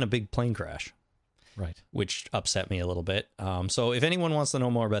it might have been a big plane crash. Right. Which upset me a little bit. So if anyone wants to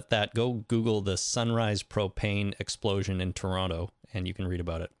know more about that, go Google the Sunrise propane explosion in Toronto, and you can read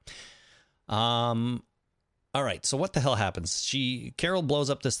about it. All right. So what the hell happens? Carol blows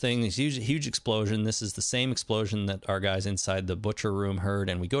up this thing, this huge explosion. This is the same explosion that our guys inside the butcher room heard,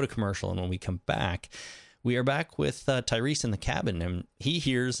 and we go to commercial. And when we come back, we are back with Tyrese in the cabin, and he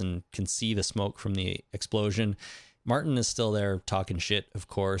hears and can see the smoke from the explosion. Martin is still there talking shit, of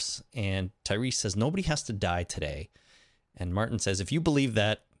course, and Tyrese says nobody has to die today. And Martin says, if you believe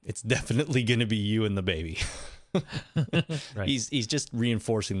that, it's definitely going to be you and the baby. Right. He's just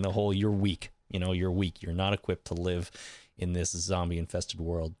reinforcing the whole, you're weak. You're weak. You're not equipped to live in this zombie-infested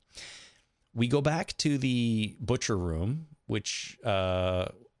world. We go back to the butcher room, which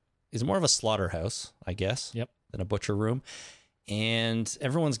is more of a slaughterhouse, I guess, than a butcher room. And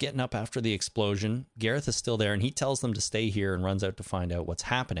everyone's getting up after the explosion. Gareth is still there, and he tells them to stay here and runs out to find out what's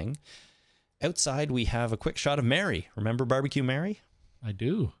happening. Outside, we have a quick shot of Mary. Remember Barbecue Mary? I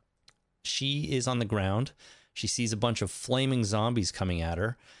do. She is on the ground. She sees a bunch of flaming zombies coming at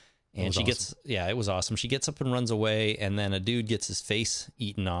her. And it was awesome. She gets up and runs away, and then a dude gets his face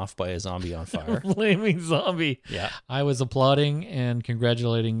eaten off by a zombie on fire. Flaming zombie. Yeah. I was applauding and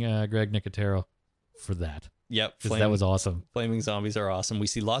congratulating Greg Nicotero for that. Yep. That was awesome. Flaming zombies are awesome. We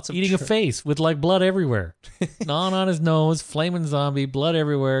see lots of... Eating a face with blood everywhere. Gnawing on his nose, flaming zombie, blood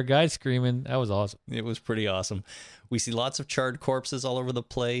everywhere, guy screaming. That was awesome. It was pretty awesome. We see lots of charred corpses all over the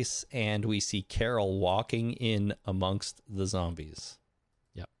place, and we see Carol walking in amongst the zombies.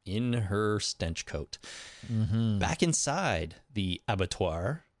 Yep. In her stench coat. Mm-hmm. Back inside the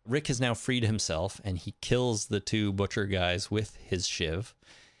abattoir, Rick has now freed himself, and he kills the 2 butcher guys with his shiv.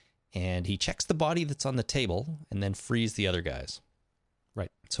 And he checks the body that's on the table and then frees the other guys.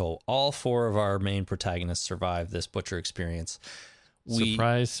 Right. So all 4 of our main protagonists survive this butcher experience.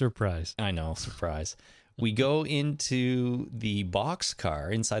 Surprise. I know, surprise. We go into the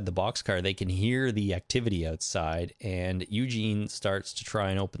boxcar. Inside the boxcar, they can hear the activity outside, and Eugene starts to try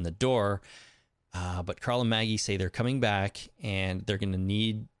and open the door. But Carl and Maggie say they're coming back, and they're going to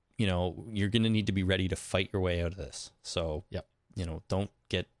need, you're going to need to be ready to fight your way out of this. So, don't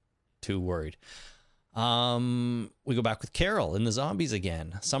get too worried. We go back with Carol and the zombies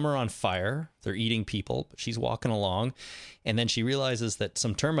again. Some are on fire. They're eating people, but she's walking along. And then she realizes that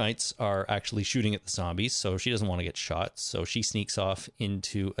some termites are actually shooting at the zombies, so she doesn't want to get shot. So she sneaks off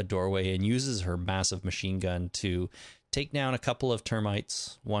into a doorway and uses her massive machine gun to take down a couple of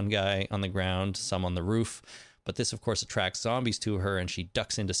termites, one guy on the ground, some on the roof. But this, of course, attracts zombies to her, and she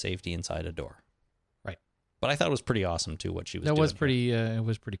ducks into safety inside a door. Right. But I thought it was pretty awesome, too, what she was doing. It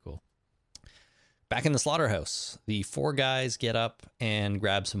was pretty cool. Back in the slaughterhouse, the 4 guys get up and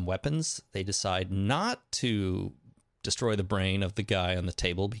grab some weapons. They decide not to destroy the brain of the guy on the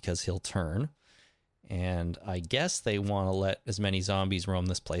table because he'll turn. And I guess they want to let as many zombies roam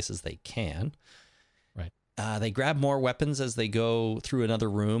this place as they can. Right. They grab more weapons as they go through another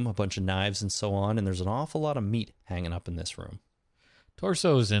room, a bunch of knives and so on. And there's an awful lot of meat hanging up in this room.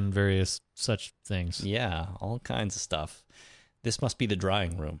 Torsos and various such things. Yeah, all kinds of stuff. This must be the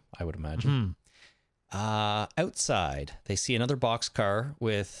drying room, I would imagine. Mm-hmm. Outside, they see another boxcar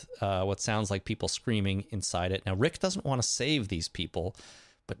with what sounds like people screaming inside it. Now, Rick doesn't want to save these people,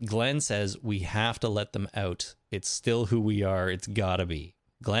 but Glenn says we have to let them out. It's still who we are. It's gotta be.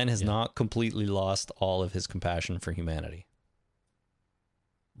 Glenn has not completely lost all of his compassion for humanity.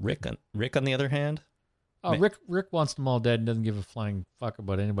 Rick, on the other hand... Rick wants them all dead and doesn't give a flying fuck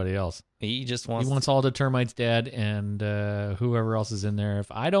about anybody else. He just wants... He wants all the termites dead and whoever else is in there. If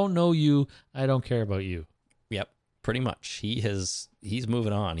I don't know you, I don't care about you. Yep, pretty much. He's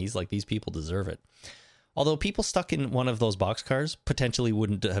moving on. He's like, these people deserve it. Although people stuck in one of those boxcars potentially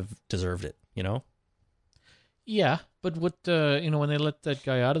wouldn't have deserved it, Yeah, but what, when they let that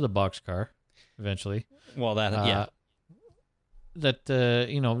guy out of the boxcar eventually... Well, yeah. That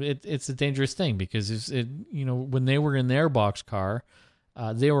it's a dangerous thing because when they were in their boxcar,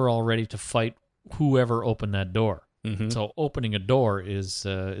 they were all ready to fight whoever opened that door. Mm-hmm. So opening a door is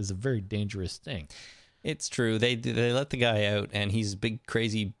a very dangerous thing. It's true. They let the guy out, and he's a big,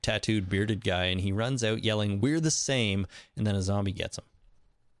 crazy, tattooed, bearded guy, and he runs out yelling, "We're the same," and then a zombie gets him.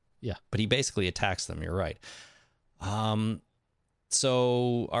 Yeah. But he basically attacks them, you're right.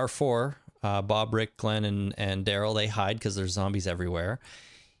 So our four, Bob, Rick, Glenn, and Daryl, they hide because there's zombies everywhere.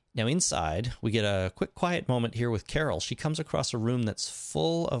 Now inside, we get a quick quiet moment here with Carol. She comes across a room that's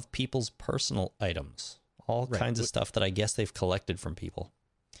full of people's personal items. All kinds of stuff that I guess they've collected from people.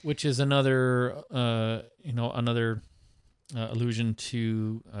 Which is another allusion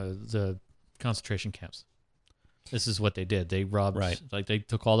to the concentration camps. This is what they did. They robbed, like they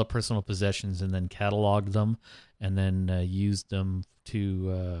took all the personal possessions and then cataloged them, and then used them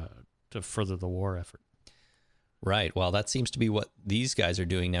to further the war effort. Right. Well, that seems to be what these guys are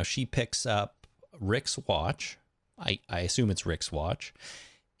doing now. She picks up Rick's watch. I assume it's Rick's watch,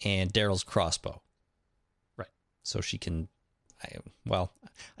 and Daryl's crossbow. Right. So she can.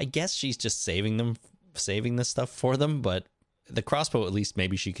 I guess she's just saving this stuff for them, but the crossbow, at least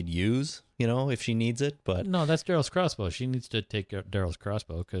maybe she could use, if she needs it. But no, that's Daryl's crossbow. She needs to take Daryl's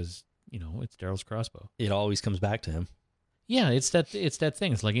crossbow because, it's Daryl's crossbow. It always comes back to him. Yeah, it's that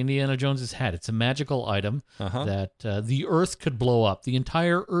thing. It's like Indiana Jones's hat. It's a magical item that the Earth could blow up. The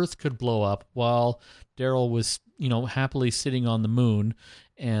entire Earth could blow up while Daryl was, happily sitting on the moon,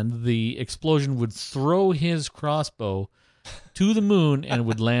 and the explosion would throw his crossbow to the moon and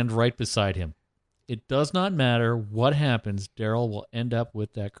would land right beside him. It does not matter what happens, Daryl will end up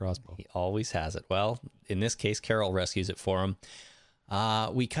with that crossbow. He always has it. Well, in this case, Carol rescues it for him.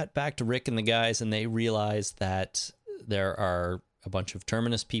 We cut back to Rick and the guys, and they realize that there are a bunch of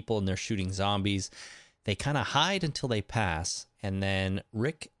Terminus people, and they're shooting zombies. They kind of hide until they pass, and then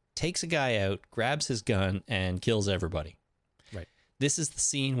Rick takes a guy out, grabs his gun, and kills everybody. This is the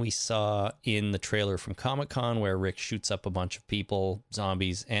scene we saw in the trailer from Comic-Con where Rick shoots up a bunch of people,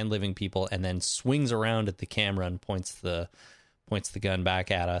 zombies and living people, and then swings around at the camera and points the gun back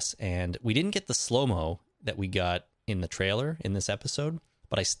at us. And we didn't get the slow-mo that we got in the trailer in this episode,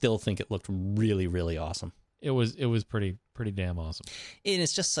 but I still think it looked really, really awesome. It was pretty damn awesome. And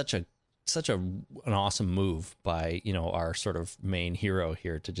it's just such an awesome move by, our sort of main hero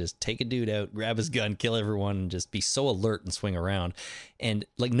here to just take a dude out, grab his gun, kill everyone, and just be so alert and swing around. And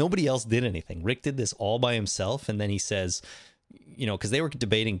like nobody else did anything. Rick did this all by himself. And then he says, because they were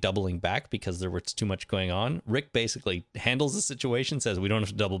debating doubling back because there was too much going on. Rick basically handles the situation, says, we don't have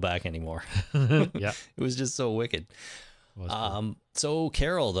to double back anymore. Yeah. It was just so wicked. So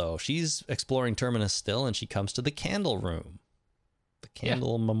Carol, though, she's exploring Terminus still, and she comes to the candle room. The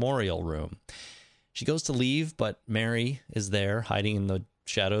candle memorial room. She goes to leave, but Mary is there hiding in the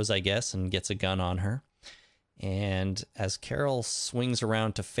shadows, I guess, and gets a gun on her. And as Carol swings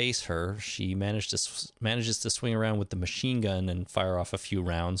around to face her, she manages to swing around with the machine gun and fire off a few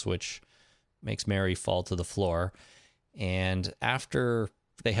rounds, which makes Mary fall to the floor. And after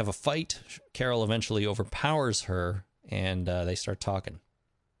they have a fight, Carol eventually overpowers her, and they start talking.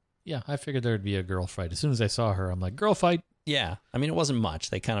 Yeah, I figured there'd be a girl fight. As soon as I saw her, I'm like, girl fight. Yeah, I mean, it wasn't much.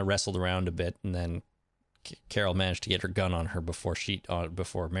 They kind of wrestled around a bit, and then Carol managed to get her gun on her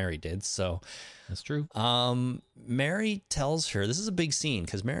before Mary did. So that's true. Mary tells her, this is a big scene,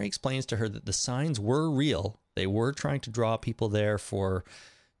 because Mary explains to her that the signs were real. They were trying to draw people there for,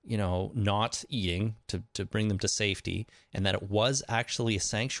 not eating, to bring them to safety, and that it was actually a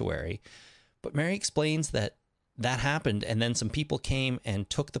sanctuary. But Mary explains that happened, and then some people came and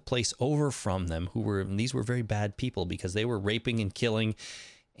took the place over from them, these were very bad people because they were raping and killing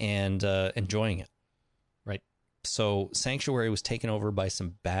and enjoying it. Right. So Sanctuary was taken over by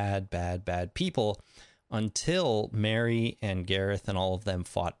some bad people until Mary and Gareth and all of them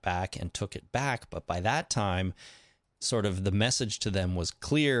fought back and took it back. But by that time, sort of the message to them was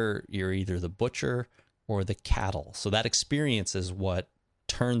clear: you're either the butcher or the cattle. So that experience is what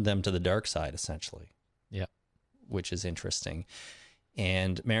turned them to the dark side, essentially. Yeah. Which is interesting.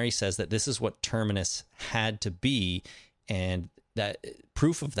 And Mary says that this is what Terminus had to be, and that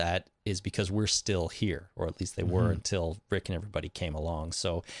proof of that is because we're still here, or at least they were until Rick and everybody came along.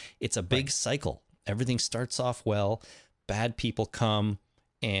 So it's a big cycle. Everything starts off well, bad people come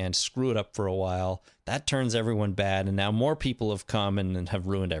and screw it up for a while. That turns everyone bad, and now more people have come and have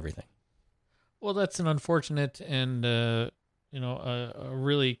ruined everything. Well, that's an unfortunate and a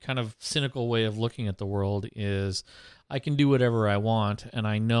really kind of cynical way of looking at the world is I can do whatever I want, and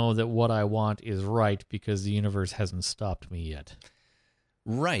I know that what I want is right because the universe hasn't stopped me yet.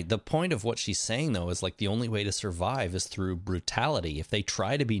 Right. The point of what she's saying, though, is like the only way to survive is through brutality. If they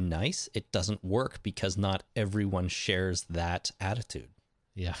try to be nice, it doesn't work because not everyone shares that attitude.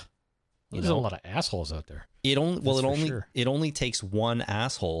 Yeah. You There's a know? lot of assholes out there. It only sure. it only takes one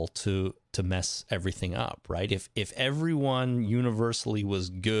asshole to mess everything up, right? If everyone universally was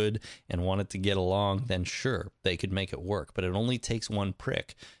good and wanted to get along, then sure, they could make it work. But it only takes one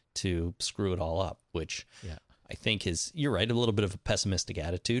prick to screw it all up, which I think is, you're right, a little bit of a pessimistic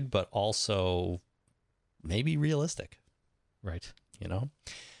attitude, but also maybe realistic. Right. You know?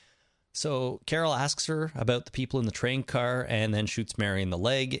 So Carol asks her about the people in the train car and then shoots Mary in the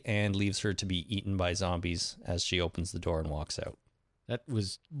leg and leaves her to be eaten by zombies as she opens the door and walks out. That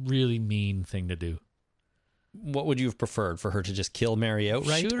was really mean thing to do. What would you have preferred, for her to just kill Mary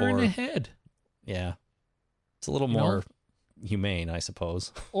outright? Shoot her in the head. Yeah. It's a little more humane, I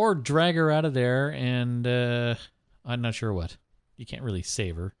suppose. Or drag her out of there and I'm not sure what. You can't really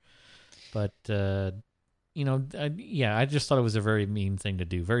save her. But, I just thought it was a very mean thing to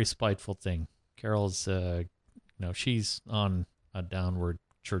do. Very spiteful thing. Carol's, she's on a downward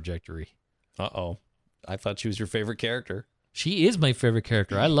trajectory. Uh-oh. I thought she was your favorite character. She is my favorite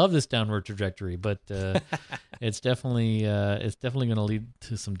character. I love this downward trajectory, but it's definitely going to lead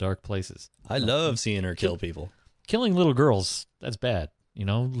to some dark places. I love seeing her kill people. Killing little girls, that's bad.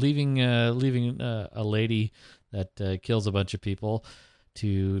 Leaving a lady that kills a bunch of people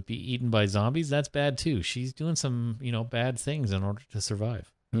to be eaten by zombies, that's bad too. She's doing some, bad things in order to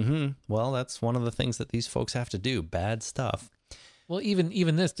survive. Mm-hmm. Well, that's one of the things that these folks have to do. Bad stuff. Well,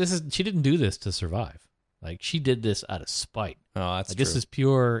 even this is, she didn't do this to survive. Like, she did this out of spite. Oh, that's true. This is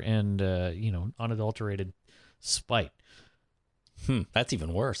pure and, unadulterated spite. That's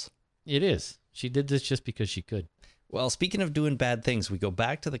even worse. It is. She did this just because she could. Well, speaking of doing bad things, we go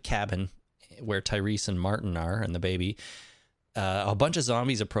back to the cabin where Tyrese and Martin are and the baby. A bunch of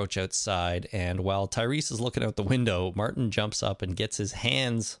zombies approach outside, and while Tyrese is looking out the window, Martin jumps up and gets his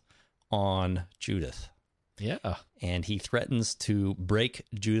hands on Judith. Yeah. And he threatens to break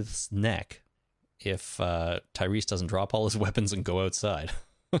Judith's neck if Tyrese doesn't drop all his weapons and go outside.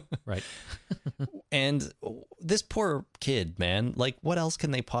 Right. And this poor kid, man, like, what else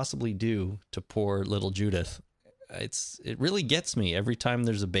can they possibly do to poor little Judith? It really gets me every time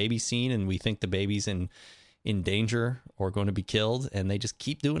there's a baby scene and we think the baby's in danger or going to be killed, and they just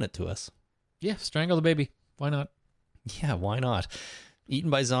keep doing it to us. Yeah, strangle the baby. Why not? Yeah, why not? Eaten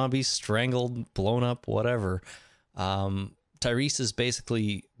by zombies, strangled, blown up, whatever. Tyrese is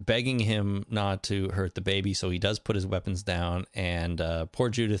basically begging him not to hurt the baby, so he does put his weapons down, and poor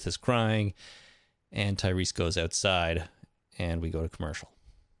Judith is crying, and Tyrese goes outside, and we go to commercial.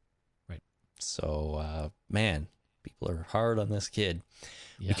 Right. So, man, people are hard on this kid.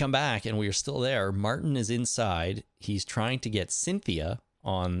 Yeah. We come back, and we are still there. Martin is inside. He's trying to get Cynthia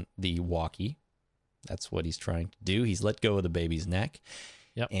on the walkie. That's what he's trying to do. He's let go of the baby's neck.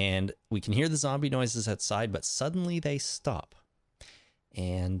 Yep. And we can hear the zombie noises outside, but suddenly they stop.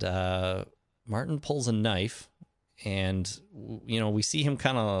 And Martin pulls a knife, and, we see him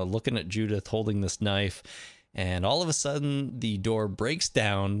kind of looking at Judith holding this knife, and all of a sudden the door breaks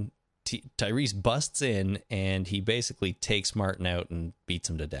down. Tyrese busts in, and he basically takes Martin out and beats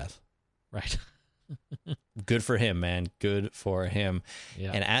him to death. Right. Good for him, man. Good for him.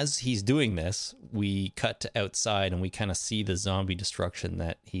 Yeah. And as he's doing this, we cut to outside and we kind of see the zombie destruction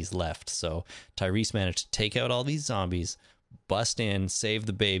that he's left. So Tyrese managed to take out all these zombies, bust in, save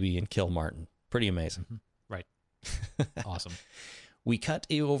the baby, and kill Martin. Pretty amazing. Mm-hmm. Right. Awesome. We cut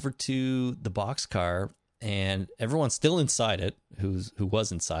over to the boxcar, and everyone's still inside it, who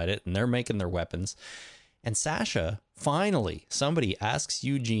was inside it, and they're making their weapons. And Sasha, finally, somebody asks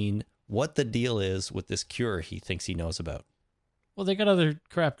Eugene what the deal is with this cure he thinks he knows about. Well, they got other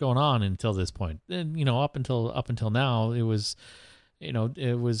crap going on until this point. And, up until now, it was,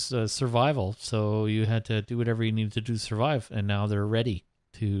 survival. So you had to do whatever you needed to do to survive. And now they're ready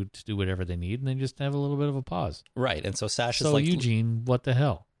to do whatever they need. And they just have a little bit of a pause. Right. And so Sasha's so like, Eugene, what the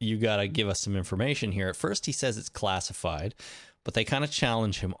hell? You got to give us some information here. At first he says it's classified, but they kind of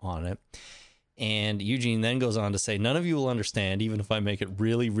challenge him on it. And Eugene then goes on to say, none of you will understand, even if I make it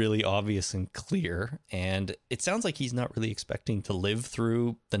really, really obvious and clear. And it sounds like he's not really expecting to live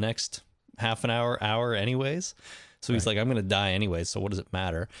through the next half an hour anyways. So he's like, I'm going to die anyways, so what does it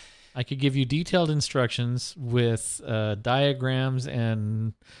matter? I could give you detailed instructions with diagrams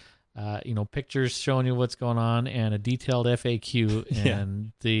and, pictures showing you what's going on and a detailed FAQ.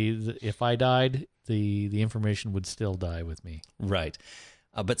 And the if I died, the information would still die with me. Right.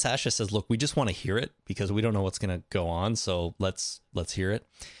 But Sasha says, look, we just want to hear it because we don't know what's going to go on. So let's hear it.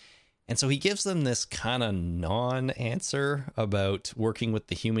 And so he gives them this kind of non-answer about working with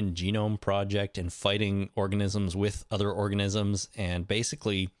the Human Genome Project and fighting organisms with other organisms and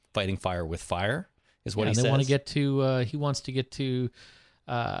basically fighting fire with fire is what he says. He wants to get to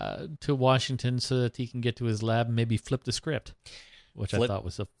to Washington so that he can get to his lab and maybe flip the script, which I thought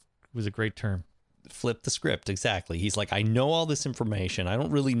was a great term. Flip the script, exactly. He's like, I know all this information. I don't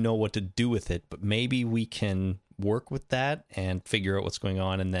really know what to do with it, but maybe we can work with that and figure out what's going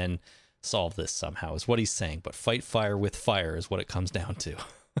on and then solve this somehow, is what he's saying. But fight fire with fire is what it comes down to.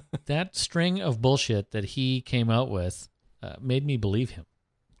 That string of bullshit that he came out with made me believe him.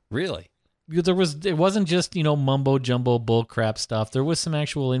 Really? Because it wasn't just, mumbo jumbo bull crap stuff. There was some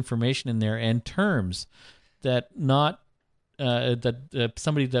actual information in there and terms that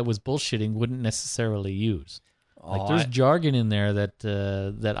somebody that was bullshitting wouldn't necessarily use. Like there's jargon in there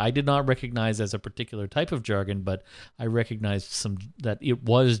that I did not recognize as a particular type of jargon, but I recognized that it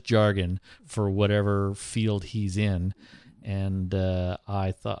was jargon for whatever field he's in, and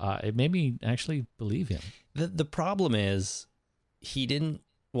I thought it made me actually believe him. The problem is he didn't.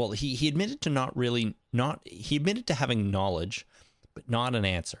 Well, he admitted to he admitted to having knowledge, but not an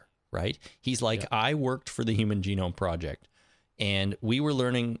answer. Right? He's like, I worked for the Human Genome Project. And we were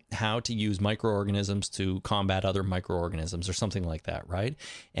learning how to use microorganisms to combat other microorganisms or something like that, right?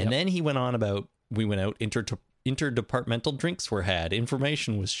 And then he went on about, we went out, interdepartmental drinks were had,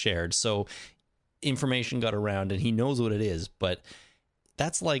 information was shared. So information got around and he knows what it is. But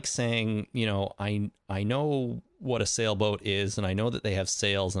that's like saying, I know what a sailboat is, and I know that they have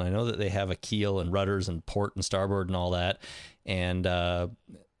sails, and I know that they have a keel and rudders and port and starboard and all that. And,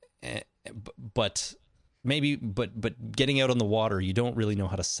 but getting out on the water, you don't really know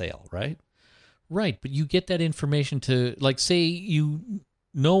how to sail, right? Right, but you get that information to, like, say you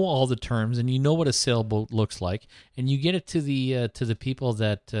know all the terms and you know what a sailboat looks like, and you get it to the people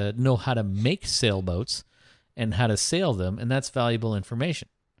that know how to make sailboats and how to sail them, and that's valuable information.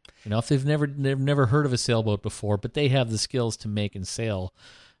 If they've never heard of a sailboat before, but they have the skills to make and sail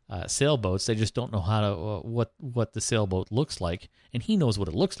sailboats, they just don't know how to what the sailboat looks like, and he knows what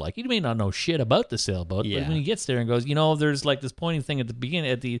it looks like. He may not know shit about the sailboat, but when he gets there and goes, there's like this pointing thing at the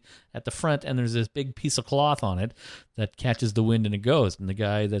beginning, at the front, and there's this big piece of cloth on it that catches the wind and it goes. And the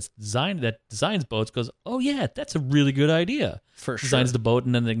guy that designs boats goes, oh yeah, that's a really good idea. For sure. Designs the boat,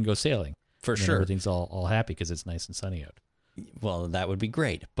 and then they can go sailing. For sure. Everything's all happy because it's nice and sunny out. Well, that would be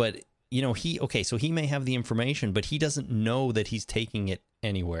great, but. So he may have the information, but he doesn't know that he's taking it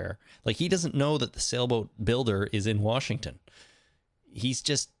anywhere. Like, he doesn't know that the sailboat builder is in Washington. He's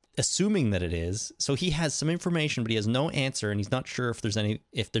just assuming that it is. So he has some information, but he has no answer, and he's not sure if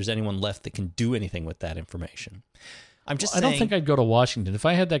there's anyone left that can do anything with that information. I'm just saying, I don't think I'd go to Washington. If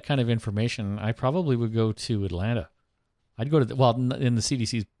I had that kind of information, I probably would go to Atlanta. I'd go to in the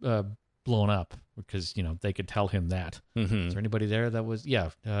CDC's blown up because they could tell him that. Mm-hmm. Is there anybody there that was? Yeah,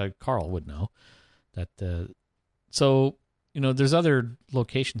 Carl would know that. So there's other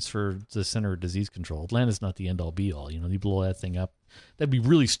locations for the Center of Disease Control. Atlanta's not the end all be all. You blow that thing up. That'd be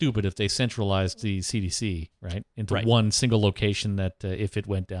really stupid if they centralized the CDC into one single location. That if it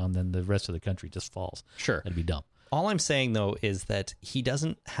went down, then the rest of the country just falls. Sure, that'd be dumb. All I'm saying though is that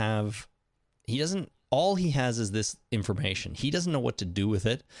all he has is this information. He doesn't know what to do with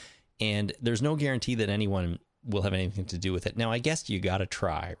it. And there's no guarantee that anyone will have anything to do with it. Now, I guess you got to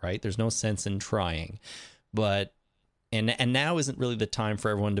try, right? There's no sense in trying. But, and now isn't really the time for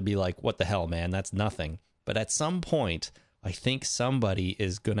everyone to be like, what the hell, man? That's nothing. But at some point, I think somebody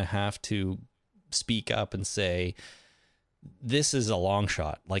is going to have to speak up and say, this is a long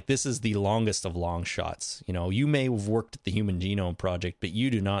shot. Like, this is the longest of long shots. You may have worked at the Human Genome Project, but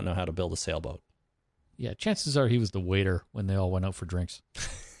you do not know how to build a sailboat. Yeah, chances are he was the waiter when they all went out for drinks.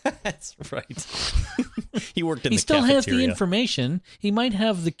 That's right. He worked in he the still cafeteria. Has the information. He might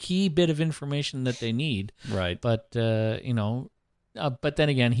have the key bit of information that they need. Right. But, but then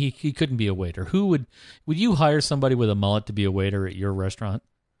again, he couldn't be a waiter. Would you hire somebody with a mullet to be a waiter at your restaurant?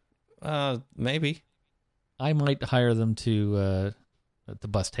 Maybe. I might hire them to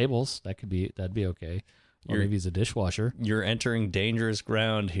bus tables. That'd be okay. Or maybe he's a dishwasher. You're entering dangerous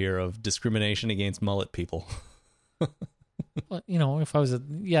ground here of discrimination against mullet people. Well, if I was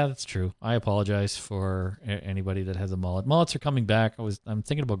that's true. I apologize for anybody that has a mullet. Mullets are coming back. I'm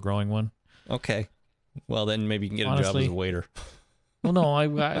thinking about growing one. Okay. Well, then maybe you can get a job as a waiter. Well, no,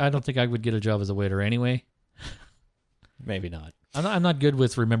 I don't think I would get a job as a waiter anyway. Maybe not. I'm not good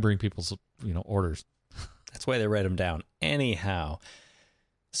with remembering people's orders. That's why they write them down. Anyhow,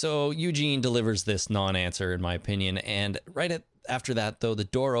 so Eugene delivers this non-answer, in my opinion, and after that, though, the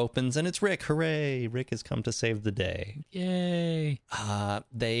door opens and it's Rick. Hooray! Rick has come to save the day. Yay!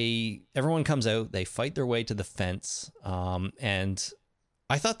 Everyone comes out. They fight their way to the fence, and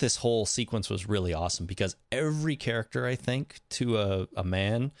I thought this whole sequence was really awesome because every character, I think, to a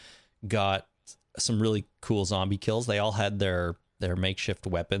man, got some really cool zombie kills. They all had their their makeshift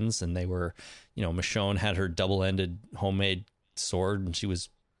weapons, and they were, Michonne had her double-ended homemade sword, and she was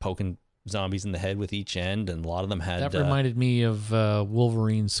poking zombies in the head with each end, and a lot of them had... That reminded me of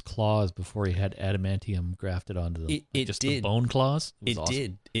Wolverine's claws before he had adamantium grafted onto them. It just did. The bone claws?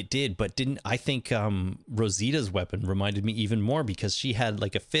 It did, but I think Rosita's weapon reminded me even more, because she had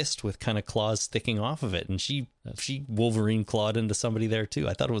like a fist with kind of claws sticking off of it, and she Wolverine clawed into somebody there too.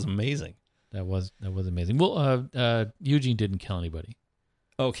 I thought it was amazing. That was amazing. Well, Eugene didn't kill anybody.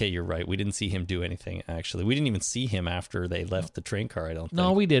 Okay, you're right. We didn't see him do anything, actually. We didn't even see him after they left the train car, I don't think.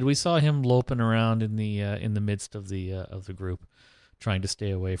 No, we did. We saw him loping around in the midst of the group, trying to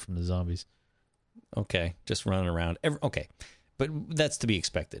stay away from the zombies. Okay, just running around. Okay, but that's to be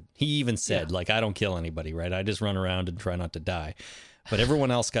expected. He even said, I don't kill anybody, right? I just run around and try not to die. But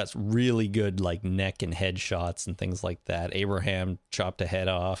everyone else got really good, neck and head shots and things like that. Abraham chopped a head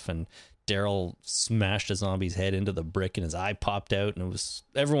off, and Daryl smashed a zombie's head into the brick, and his eye popped out, and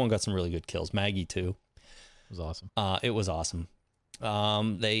everyone got some really good kills. Maggie too. It was awesome. It was awesome.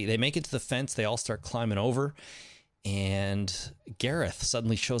 They make it to the fence. They all start climbing over, and Gareth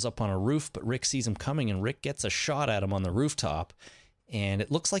suddenly shows up on a roof, but Rick sees him coming, and Rick gets a shot at him on the rooftop, and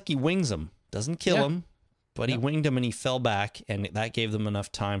it looks like he wings him. Doesn't kill him, but he winged him, and he fell back, and that gave them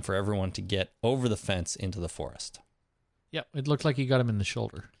enough time for everyone to get over the fence into the forest. Yeah, it looked like he got him in the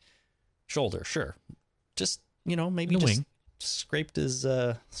shoulder. Shoulder, sure. Just, maybe just wing. Scraped his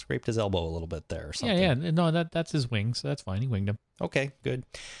elbow a little bit there or something. Yeah. No, that's his wing, so that's fine. He winged him. Okay, good.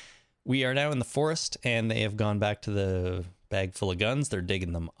 We are now in the forest, and they have gone back to the bag full of guns. They're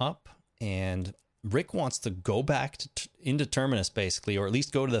digging them up, and Rick wants to go back into Terminus, basically, or at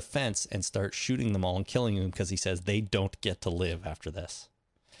least go to the fence and start shooting them all and killing them, because he says they don't get to live after this.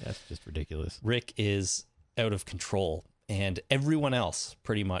 That's just ridiculous. Rick is out of control. And everyone else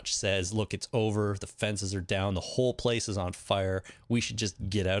pretty much says, look, it's over. The fences are down. The whole place is on fire. We should just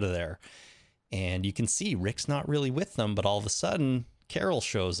get out of there. And you can see Rick's not really with them, but all of a sudden, Carol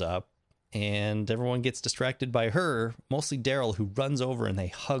shows up, and everyone gets distracted by her, mostly Daryl, who runs over, and they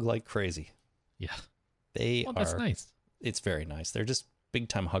hug like crazy. Yeah. That's nice. It's very nice. They're just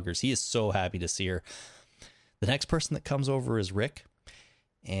big-time huggers. He is so happy to see her. The next person that comes over is Rick,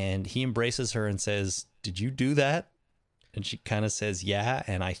 and he embraces her and says, did you do that? And she kind of says, yeah,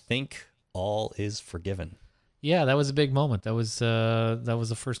 and I think all is forgiven. Yeah, that was a big moment. That was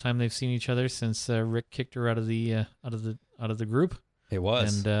the first time they've seen each other since Rick kicked her out of the group. It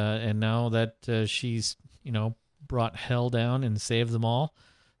was. And now that she's, brought hell down and saved them all,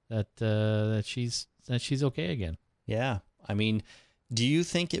 that she's okay again. Yeah. I mean, do you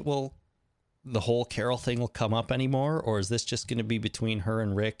think the whole Carol thing will come up anymore, or is this just going to be between her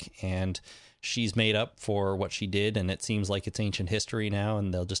and Rick, and she's made up for what she did, and it seems like it's ancient history now,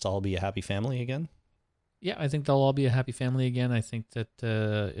 and they'll just all be a happy family again? Yeah, I think they'll all be a happy family again. I think that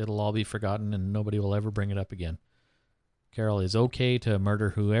it'll all be forgotten, and nobody will ever bring it up again. Carol is okay to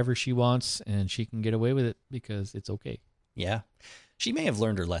murder whoever she wants, and she can get away with it because it's okay. Yeah. She may have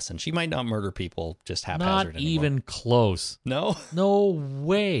learned her lesson. She might not murder people just haphazard Not anymore. even close. No? No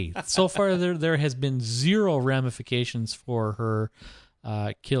way. So far, there has been zero ramifications for her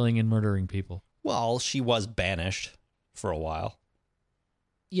killing and murdering people. Well, she was banished for a while.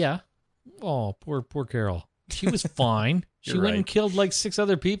 Yeah. Oh, poor Carol. She was fine. She You're went right. and killed like 6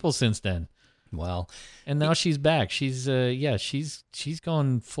 other people since then. Well, and now she's back. She's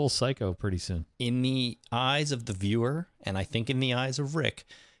going full psycho pretty soon. In the eyes of the viewer, and I think in the eyes of Rick,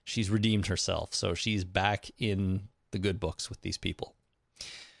 she's redeemed herself. So she's back in the good books with these people.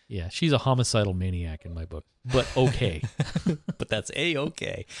 Yeah, she's a homicidal maniac in my book, but okay. But that's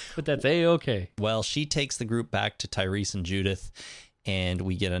A-okay. But that's A-okay. Well, she takes the group back to Tyrese and Judith, and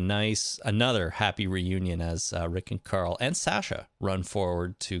we get another happy reunion as Rick and Carl and Sasha run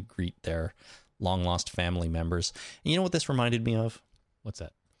forward to greet their long-lost family members. And you know what this reminded me of? What's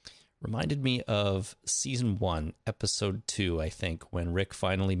that? Reminded me of season 1, episode 2, I think, when Rick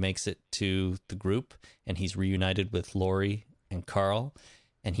finally makes it to the group, and he's reunited with Lori and Carl,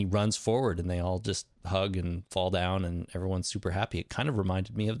 and he runs forward, and they all just hug and fall down, and everyone's super happy. It kind of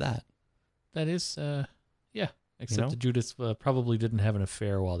reminded me of that. That is, yeah. Except that Judith probably didn't have an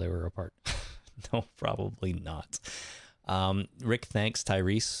affair while they were apart. No, probably not. Rick thanks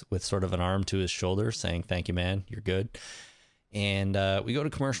Tyrese with sort of an arm to his shoulder, saying, thank you, man, you're good. And we go to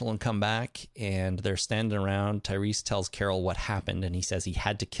commercial and come back, and they're standing around. Tyrese tells Carol what happened, and he says he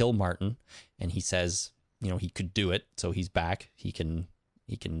had to kill Martin, and he says, he could do it, so he's back. He can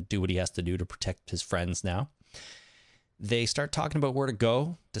do what he has to do to protect his friends now. They start talking about where to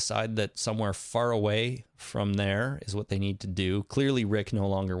go, decide that somewhere far away from there is what they need to do. Clearly, Rick no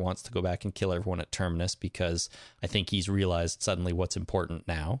longer wants to go back and kill everyone at Terminus because I think he's realized suddenly what's important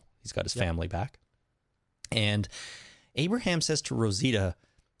now. He's got his family back. And Abraham says to Rosita,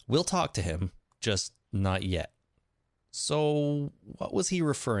 we'll talk to him, just not yet. So what was he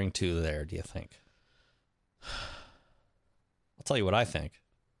referring to there, do you think? I'll tell you what I think.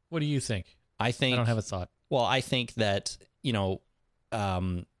 What do you think? I don't have a thought. Well, I think that,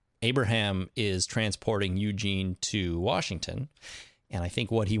 Abraham is transporting Eugene to Washington. And I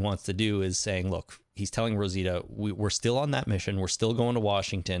think what he wants to do is saying, look, he's telling Rosita, we're still on that mission. We're still going to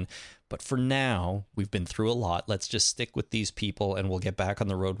Washington. But for now, we've been through a lot. Let's just stick with these people and we'll get back on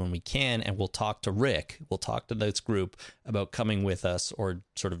the road when we can. And we'll talk to Rick. We'll talk to this group about coming with us or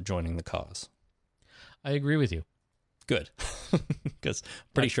sort of joining the cause. I agree with you. Good. Because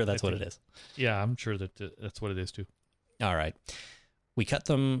pretty sure that's what it is. Yeah, I'm sure that that's what it is too. All right. We cut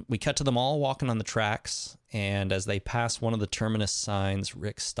to them all walking on the tracks, and as they pass one of the terminus signs,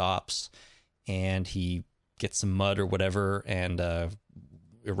 Rick stops and he gets some mud or whatever and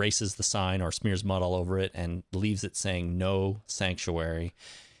erases the sign or smears mud all over it and leaves it saying no sanctuary.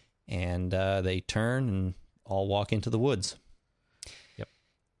 And they turn and all walk into the woods. Yep.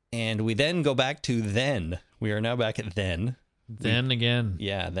 And we then go back to then. We are now back at then. Then again.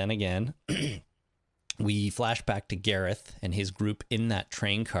 Yeah, then again. We flash back to Gareth and his group in that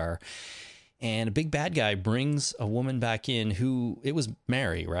train car. And a big bad guy brings a woman back in who, it was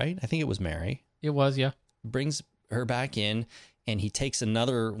Mary, right? I think it was Mary. It was, yeah. Brings her back in, and he takes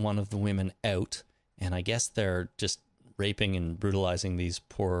another one of the women out. And I guess they're just raping and brutalizing these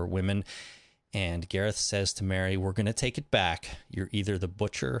poor women. And Gareth says to Mary, we're going to take it back. You're either the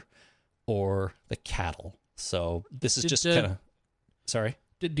butcher or the cattle. So this is just kind of... Sorry?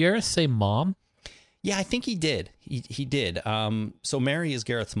 Did Gareth say mom? Yeah, I think he did. He did. So Mary is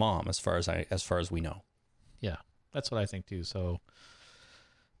Gareth's mom, as far as we know. Yeah, that's what I think too. So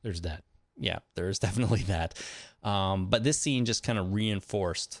there's that. Yeah, there's definitely that. But this scene just kind of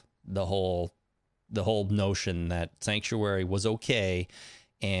reinforced the whole notion that Sanctuary was okay,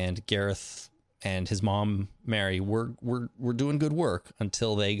 and Gareth and his mom Mary were doing good work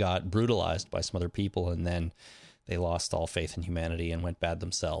until they got brutalized by some other people, and then they lost all faith in humanity and went bad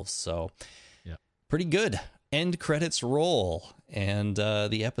themselves. So. Pretty good. End credits roll, and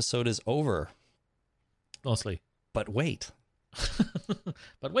the episode is over. Mostly. But wait.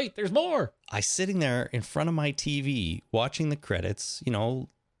 But wait, there's more. I sitting there in front of my TV watching the credits,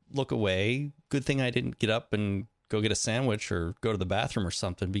 look away. Good thing I didn't get up and go get a sandwich or go to the bathroom or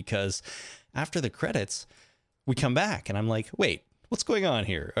something, because after the credits, we come back and I'm like, wait, what's going on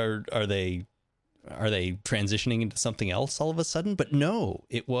here? Are they transitioning into something else all of a sudden? But no,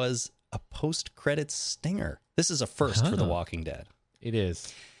 it was a post-credits stinger. This is a first for The Walking Dead. It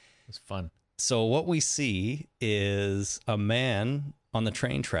is. It's fun. So what we see is a man on the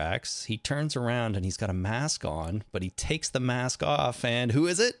train tracks. He turns around and he's got a mask on, but he takes the mask off, and who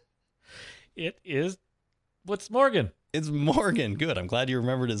is it? It is... What's Morgan? It's Morgan. Good. I'm glad you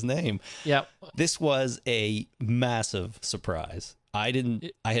remembered his name. Yeah. This was a massive surprise. I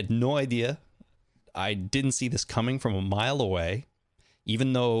had no idea. I didn't see this coming from a mile away.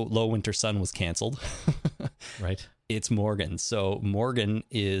 Even though Low Winter Sun was canceled. Right. It's Morgan. So Morgan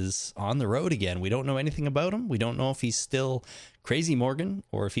is on the road again. We don't know anything about him. We don't know if he's still Crazy Morgan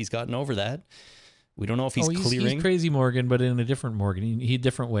or if he's gotten over that. We don't know if he's clearing. He's Crazy Morgan, but in a different Morgan. He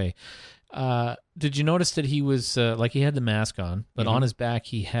different way. Did you notice that he was, he had the mask on, but on his back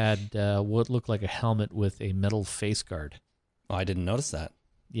he had what looked like a helmet with a metal face guard? Oh, I didn't notice that.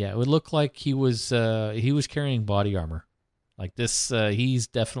 Yeah, it would look like he was carrying body armor. Like this, he's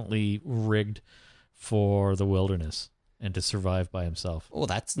definitely rigged for the wilderness and to survive by himself. Well,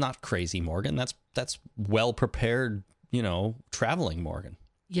 that's not Crazy Morgan. That's well prepared, traveling Morgan.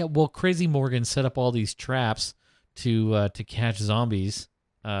 Yeah, well, Crazy Morgan set up all these traps to catch zombies,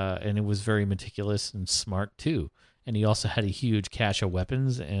 and it was very meticulous and smart too. And he also had a huge cache of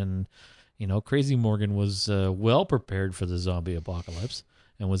weapons, and Crazy Morgan was well prepared for the zombie apocalypse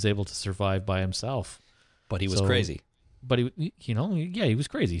and was able to survive by himself. But he was crazy. But he was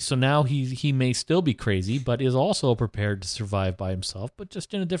crazy. So now he may still be crazy, but is also prepared to survive by himself, but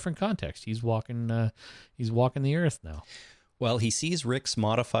just in a different context. He's walking the earth now. Well, he sees Rick's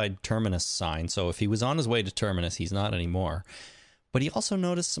modified Terminus sign, so if he was on his way to Terminus, he's not anymore. But he also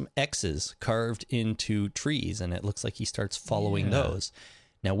noticed some X's carved into trees, and it looks like he starts following those.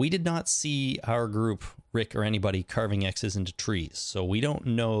 Now, we did not see our group, Rick or anybody, carving X's into trees, so we don't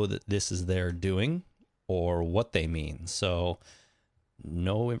know that this is their doing or what they mean. So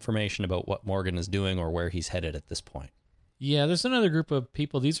no information about what Morgan is doing or where he's headed at this point. Yeah, there's another group of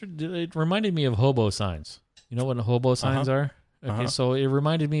people. It reminded me of hobo signs. You know what hobo signs are? Okay, so it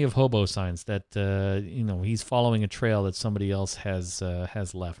reminded me of hobo signs that he's following a trail that somebody else has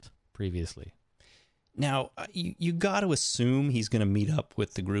left previously. Now, you got to assume he's going to meet up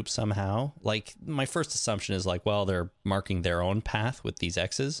with the group somehow. Like, my first assumption is like, well, they're marking their own path with these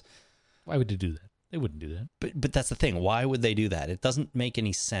X's. Why would they do that? They wouldn't do that. But that's the thing. Why would they do that? It doesn't make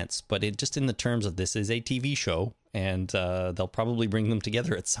any sense. But it just in the terms of this is a TV show, and they'll probably bring them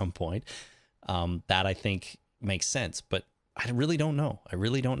together at some point. That I think makes sense. But I really don't know.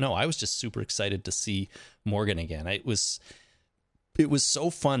 I was just super excited to see Morgan again. It was so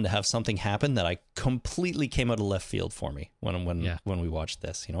fun to have something happen that I completely came out of left field for me when we watched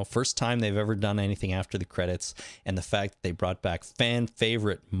this. First time they've ever done anything after the credits, and the fact that they brought back fan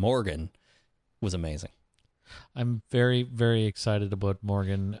favorite Morgan was amazing. I'm very, very excited about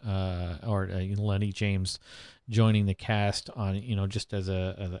Morgan or Lenny James joining the cast on just as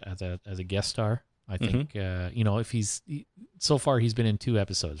a guest star. I think if so far he's been in 2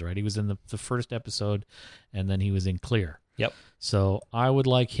 episodes, right? He was in the first episode, and then he was in Clear. Yep. So I would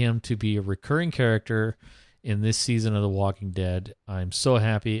like him to be a recurring character in this season of The Walking Dead. I'm so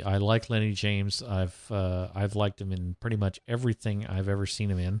happy. I like Lenny James. I've liked him in pretty much everything I've ever seen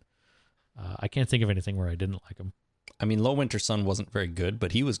him in. I can't think of anything where I didn't like him. I mean, Low Winter Sun wasn't very good,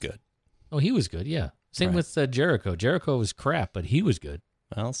 but he was good. Oh, he was good, yeah. Same with Jericho. Jericho was crap, but he was good.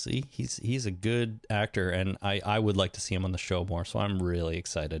 Well, see, he's a good actor, and I would like to see him on the show more, so I'm really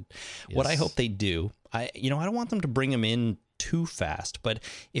excited. Yes. What I hope they do, I don't want them to bring him in too fast, but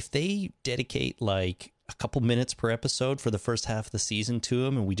if they dedicate like a couple minutes per episode for the first half of the season to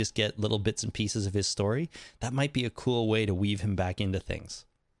him, and we just get little bits and pieces of his story, that might be a cool way to weave him back into things.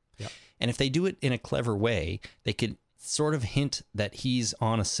 Yeah. And if they do it in a clever way, they could sort of hint that he's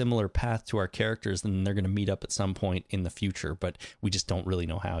on a similar path to our characters, and they're going to meet up at some point in the future, but we just don't really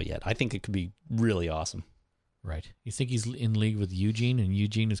know how yet. I think it could be really awesome. Right. You think he's in league with Eugene, and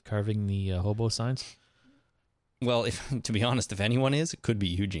Eugene is carving the hobo signs? Well, to be honest, if anyone is, it could be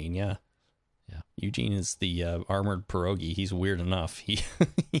Eugene, yeah. Yeah. Eugene is the armored pierogi. He's weird enough. He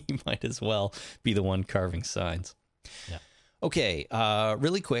might as well be the one carving signs. Yeah. Okay,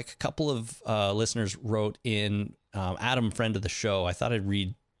 really quick, a couple of listeners wrote in, Adam, friend of the show. I thought I'd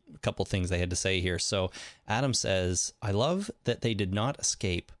read a couple things they had to say here. So Adam says, I love that they did not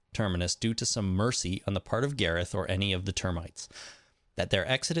escape Terminus due to some mercy on the part of Gareth or any of the termites. That their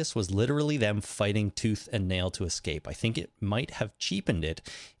exodus was literally them fighting tooth and nail to escape. I think it might have cheapened it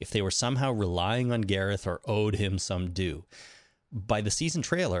if they were somehow relying on Gareth or owed him some due. By the season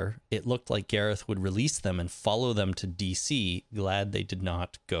trailer, it looked like Gareth would release them and follow them to DC. Glad they did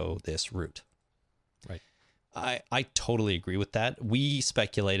not go this route. Right. I totally agree with that. We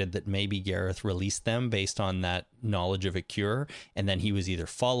speculated that maybe Gareth released them based on that knowledge of a cure, and then he was either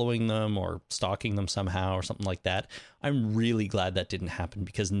following them or stalking them somehow or something like that. I'm really glad that didn't happen,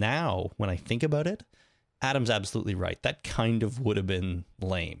 because now, when I think about it, Adam's absolutely right. That kind of would have been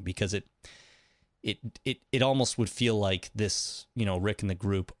lame, because it almost would feel like this, Rick and the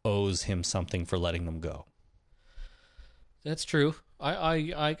group owes him something for letting them go. That's true.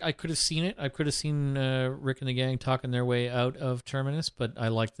 I could have seen it. I could have seen Rick and the gang talking their way out of Terminus, but I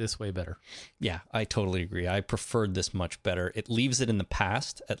like this way better. Yeah, I totally agree. I preferred this much better. It leaves it in the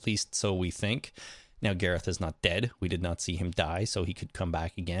past, at least so we think. Now, Gareth is not dead. We did not see him die, so he could come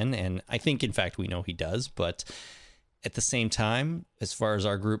back again. And I think, in fact, we know he does, but at the same time, as far as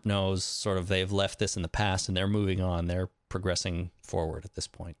our group knows, sort of they've left this in the past and they're moving on. They're progressing forward at this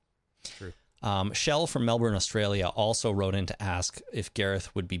point. True. Shell from Melbourne, Australia also wrote in to ask if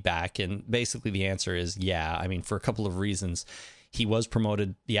Gareth would be back. And basically the answer is yeah. I mean, for a couple of reasons.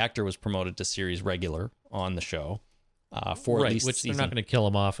 The actor was promoted to series regular on the show. For at least which they're not going to kill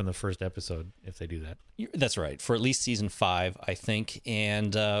him off in the first episode if they do that. That's right. For at least season 5, I think.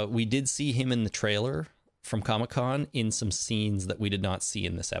 And we did see him in the trailer from Comic-Con in some scenes that we did not see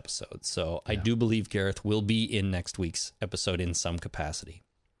in this episode. So yeah. I do believe Gareth will be in next week's episode in some capacity.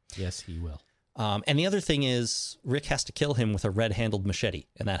 Yes, he will. And the other thing is Rick has to kill him with a red-handled machete,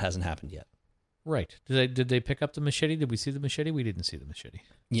 and that hasn't happened yet. Right. Did they pick up the machete? Did we see the machete? We didn't see the machete.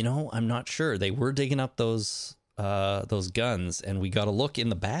 I'm not sure. They were digging up those guns, and we got a look in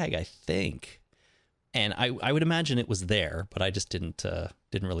the bag, I think. And I would imagine it was there, but I just didn't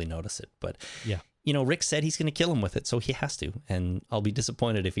really notice it. But yeah. Rick said he's going to kill him with it, so he has to, and I'll be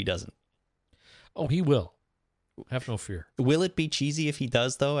disappointed if he doesn't. Oh, he will. Have no fear. Will it be cheesy if he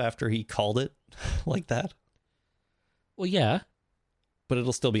does, though, after he called it like that? Well, yeah. But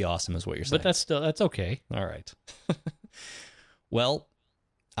it'll still be awesome, is what you're saying. But that's okay. All right. Well,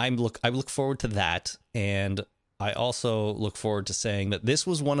 I look forward to that, and I also look forward to saying that this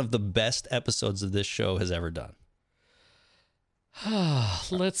was one of the best episodes of this show has ever done.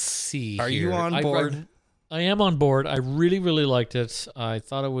 Let's see. Are you on board? I am on board. I really, really liked it. I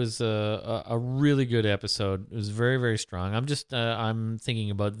thought it was a really good episode. It was very, very strong. I'm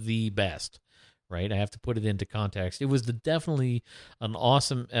thinking about the best, right? I have to put it into context. It was definitely an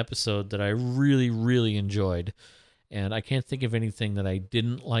awesome episode that I really, really enjoyed. And I can't think of anything that I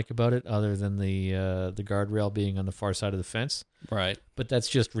didn't like about it other than the guardrail being on the far side of the fence. Right. But that's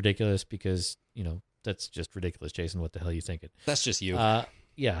just ridiculous because, that's just ridiculous, Jason. What the hell are you thinking? That's just you.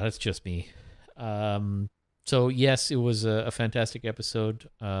 Yeah, that's just me. So, yes, it was a fantastic episode.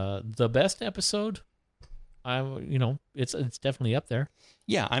 The best episode, it's definitely up there.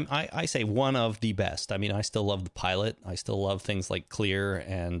 Yeah, I say one of the best. I mean, I still love the pilot. I still love things like Clear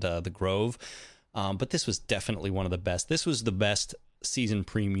and The Grove. But this was definitely one of the best. This was the best season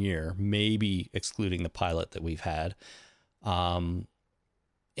premiere, maybe excluding the pilot that we've had. And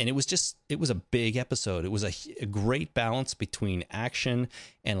it was a big episode. It was a great balance between action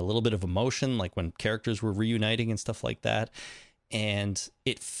and a little bit of emotion, like when characters were reuniting and stuff like that. And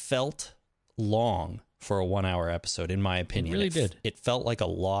it felt long for a 1 hour episode, in my opinion. It really did. It felt like a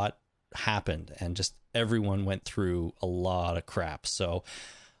lot happened and just everyone went through a lot of crap. So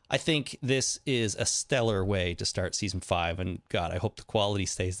I think this is a stellar way to start season 5, and God, I hope the quality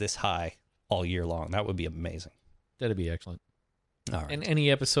stays this high all year long. That would be amazing. That'd be excellent. All right. And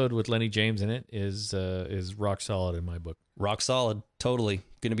any episode with Lenny James in it is rock solid in my book. Rock solid, totally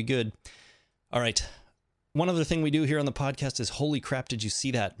going to be good. All right. One other thing we do here on the podcast is holy crap, did you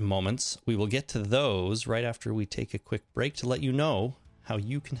see that moments? We will get to those right after we take a quick break to let you know how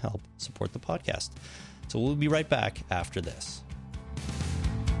you can help support the podcast. So we'll be right back after this.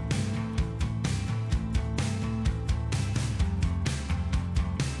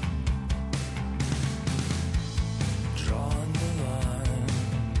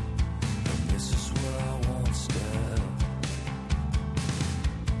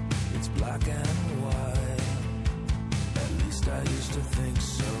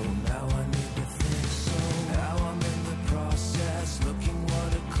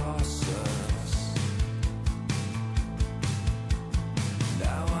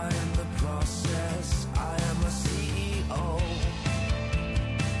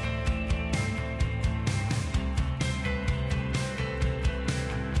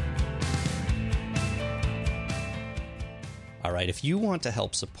 If you want to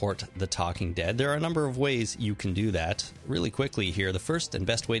help support The Talking Dead, there are a number of ways you can do that. Really quickly here, the first and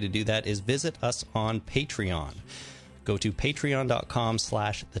best way to do that is visit us on Patreon. Go to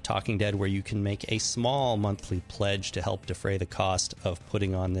patreon.com/thetalkingdead, where you can make a small monthly pledge to help defray the cost of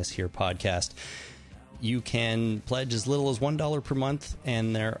putting on this here podcast. You can pledge as little as $1 per month,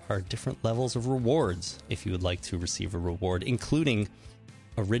 and there are different levels of rewards if you would like to receive a reward, including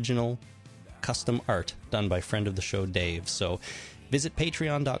original custom art done by friend of the show, Dave. So visit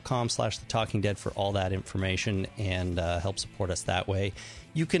patreon.com/thetalkingdead for all that information and help support us that way.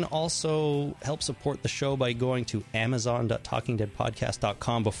 You can also help support the show by going to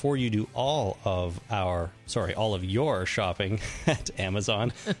amazon.talkingdeadpodcast.com before you do all of your shopping at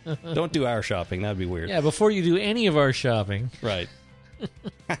Amazon. Don't do our shopping. That'd be weird. Yeah, before you do any of our shopping. Right.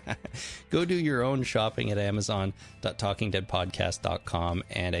 Go do your own shopping at amazon.talkingdeadpodcast.com,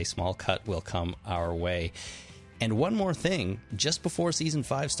 and a small cut will come our way. And one more thing, just before season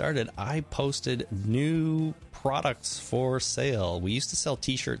 5 started, I posted new products for sale. We used to sell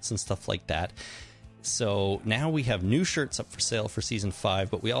t-shirts and stuff like that. So now we have new shirts up for sale for season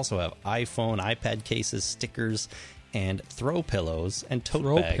 5, but we also have iPhone, iPad cases, stickers, and throw pillows and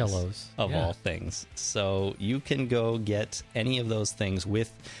tote bags of all things. So you can go get any of those things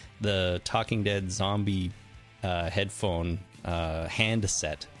with the Talking Dead zombie headphone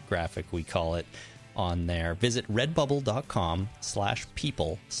handset graphic, we call it, on there. Visit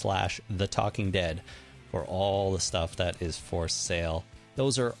redbubble.com/people/thetalkingdead for all the stuff that is for sale.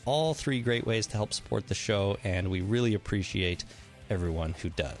 Those are all 3 great ways to help support the show, and we really appreciate everyone who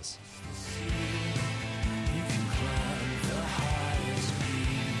does.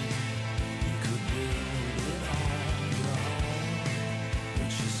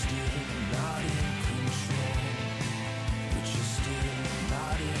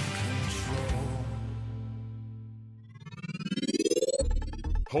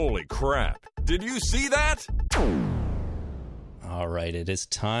 Holy crap. Did you see that? All right, it is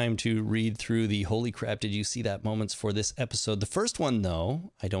time to read through the holy crap, did you see that moments for this episode. The first one,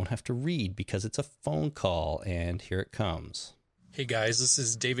 though, I don't have to read because it's a phone call, and here it comes. Hey guys, this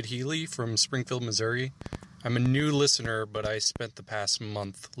is David Healy from Springfield, Missouri. I'm a new listener, but I spent the past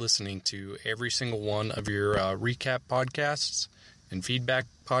month listening to every single one of your recap podcasts and feedback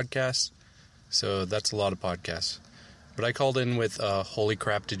podcasts. So that's a lot of podcasts. But I called in with holy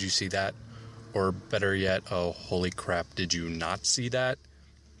crap, did you see that? Or better yet, oh, holy crap, did you not see that?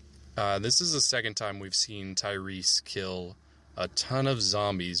 This is the second time we've seen Tyrese kill a ton of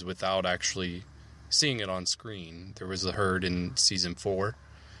zombies without actually seeing it on screen. There was a herd in season 4.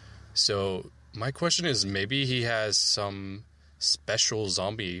 So my question is, maybe he has some special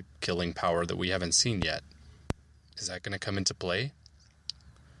zombie killing power that we haven't seen yet. Is that going to come into play?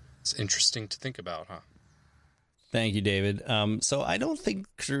 It's interesting to think about, huh? Thank you, David. So I don't think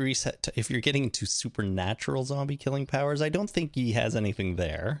Tyrese, if you're getting into supernatural zombie killing powers, I don't think he has anything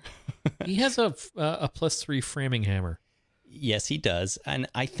there. He has a +3 framing hammer. Yes, he does. And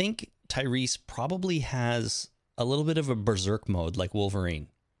I think Tyrese probably has a little bit of a berserk mode like Wolverine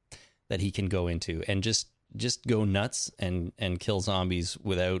that he can go into and just go nuts and kill zombies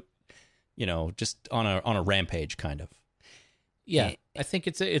without, just on a rampage kind of. Yeah, I think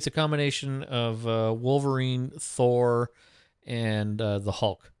it's a combination of Wolverine, Thor, and the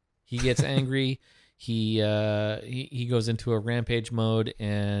Hulk. He gets angry, he goes into a rampage mode,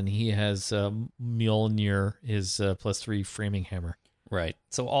 and he has Mjolnir, his +3 framing hammer. Right.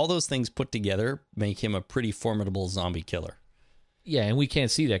 So all those things put together make him a pretty formidable zombie killer. Yeah, and we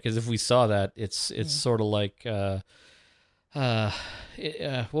can't see that because if we saw that, it's sort of like. What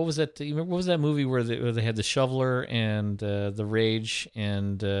was that? What was that movie where they had the shoveler and the rage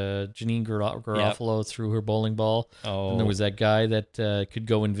and Janine Garofalo threw her bowling ball? Oh, and there was that guy that could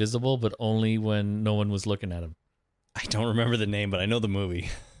go invisible, but only when no one was looking at him. I don't remember the name, but I know the movie.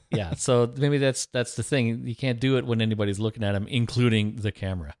 Yeah, so maybe that's the thing. You can't do it when anybody's looking at him, including the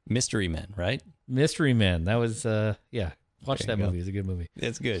camera. Mystery Men, right? Mystery Men. That was yeah. Watch that movie. Go. It's a good movie.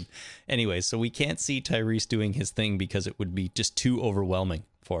 It's good. Anyway, so we can't see Tyrese doing his thing because it would be just too overwhelming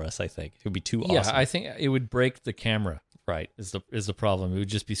for us, I think. It would be too awesome. Yeah, I think it would break the camera. Right. Is the problem. It would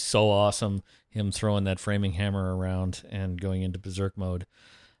just be so awesome, him throwing that framing hammer around and going into berserk mode,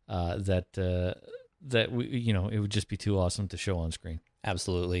 that we, it would just be too awesome to show on screen.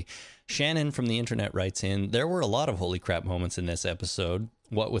 Absolutely. Shannon from the internet writes in, there were a lot of holy crap moments in this episode,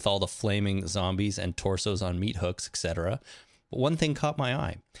 what with all the flaming zombies and torsos on meat hooks, etc. But one thing caught my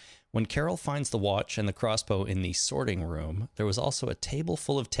eye. When Carol finds the watch and the crossbow in the sorting room, there was also a table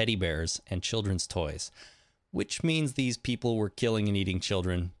full of teddy bears and children's toys, which means these people were killing and eating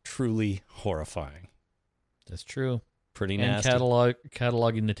children. Truly horrifying. That's true. Pretty nasty. And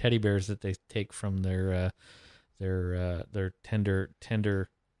cataloging the teddy bears that they take from their tender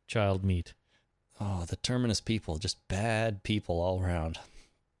child meat. Oh, the Terminus people, just bad people all around.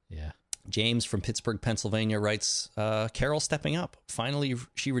 Yeah. James from Pittsburgh, Pennsylvania writes, Carol stepping up. Finally,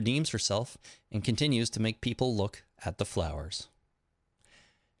 she redeems herself and continues to make people look at the flowers.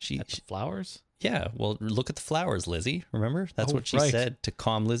 At the flowers? Yeah, well, look at the flowers, Lizzie. Remember? That's what she said to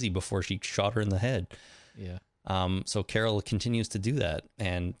calm Lizzie before she shot her in the head. Yeah. So Carol continues to do that,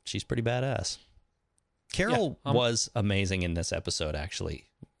 and she's pretty badass. Carol was amazing in this episode, actually.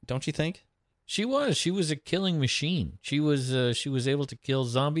 Don't you think? She was. She was a killing machine. She was able to kill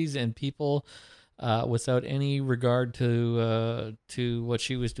zombies and people without any regard to what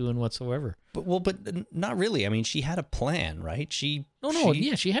she was doing whatsoever. But not really. I mean, she had a plan, right? She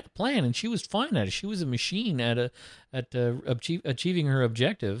had a plan, and she was fine at it. She was a machine at achieving her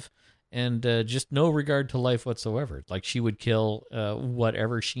objective, and just no regard to life whatsoever. Like she would kill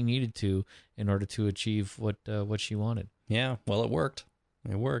whatever she needed to in order to achieve what she wanted. Yeah. Well, it worked.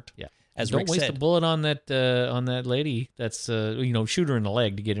 It worked. Yeah. As Don't Rick waste said, a bullet on that lady. That's shoot her in the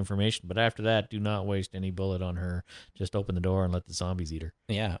leg to get information. But after that, do not waste any bullet on her. Just open the door and let the zombies eat her.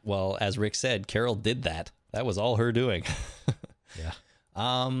 Yeah. Well, as Rick said, Carol did that. That was all her doing. Yeah.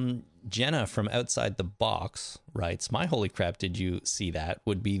 Jenna from Outside the Box writes, my holy crap, did you see that?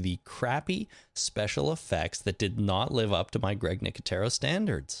 Would be the crappy special effects that did not live up to my Greg Nicotero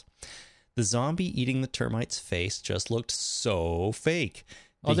standards. The zombie eating the termite's face just looked so fake.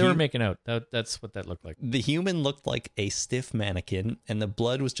 They were making out. That's what that looked like. The human looked like a stiff mannequin, and the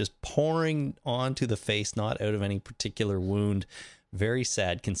blood was just pouring onto the face, not out of any particular wound. Very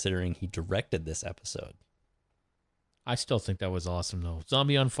sad considering he directed this episode. I still think that was awesome, though.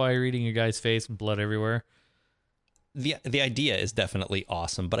 Zombie on fire eating a guy's face and blood everywhere. The idea is definitely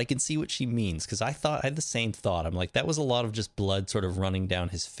awesome, but I can see what she means, because I had the same thought. I'm like, that was a lot of just blood sort of running down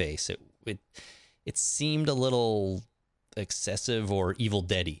his face. It seemed a little excessive or Evil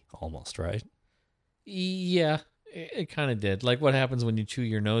Dead-y almost, right? Yeah, it kind of did. Like what happens when you chew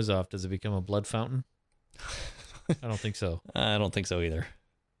your nose off? Does it become a blood fountain? I don't think so. I don't think so either.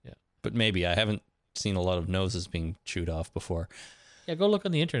 Yeah. But maybe. I haven't seen a lot of noses being chewed off before. Yeah, go look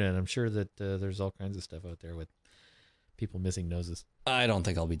on the internet. I'm sure that there's all kinds of stuff out there with people missing noses. I don't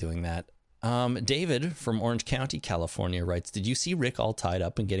think I'll be doing that. David from Orange County, California writes, did you see Rick all tied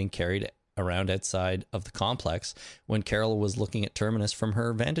up and getting carried around outside of the complex when Carol was looking at Terminus from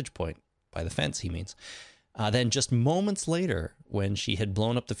her vantage point? By the fence, he means. Then just moments later, when she had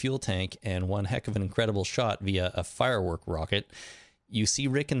blown up the fuel tank and one heck of an incredible shot via a firework rocket, you see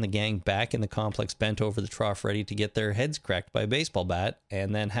Rick and the gang back in the complex bent over the trough ready to get their heads cracked by a baseball bat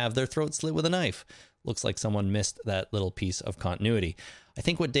and then have their throats slit with a knife. Looks like someone missed that little piece of continuity. I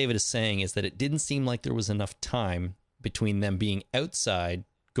think what David is saying is that it didn't seem like there was enough time between them being outside,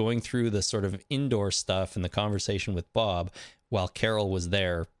 going through the sort of indoor stuff and the conversation with Bob, while Carol was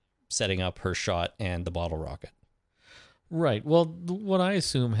there setting up her shot and the bottle rocket. Right. Well, what I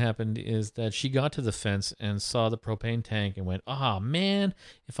assume happened is that she got to the fence and saw the propane tank and went, man,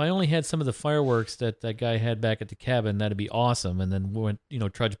 if I only had some of the fireworks that guy had back at the cabin, that'd be awesome. And then went,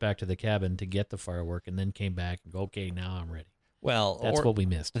 trudged back to the cabin to get the firework and then came back and go, okay, now I'm ready. Well, that's what we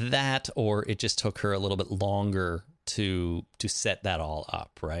missed. That, or it just took her a little bit longer to set that all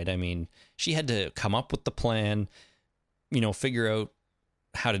up, right? I mean, she had to come up with the plan, figure out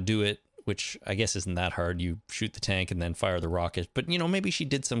how to do it, which I guess isn't that hard. You shoot the tank and then fire the rocket. But maybe she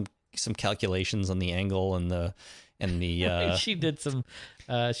did some calculations on the angle and the she did some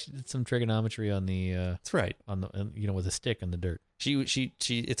trigonometry on the that's right, on the with a stick in the dirt. She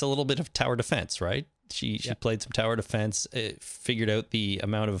it's a little bit of tower defense, right? She played some tower defense, figured out the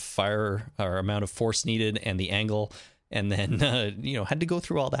amount of fire or amount of force needed and the angle, and then had to go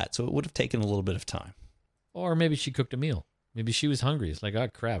through all that. So it would have taken a little bit of time. Or maybe she cooked a meal. Maybe she was hungry. It's like, oh,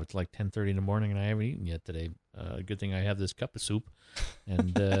 crap, it's like 10:30 in the morning and I haven't eaten yet today. Good thing I have this cup of soup.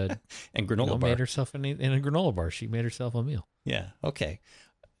 And and granola bar. Made herself in a granola bar. She made herself a meal. Yeah, okay.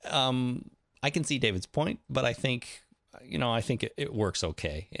 I can see David's point, but I think, it works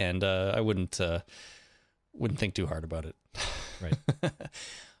okay. And I wouldn't think too hard about it. Right.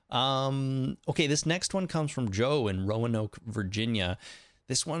 Okay, this next one comes from Joe in Roanoke, Virginia.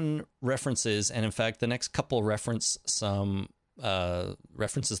 This one references, and in fact, the next couple references the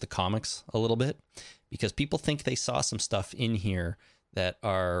comics a little bit, because people think they saw some stuff in here that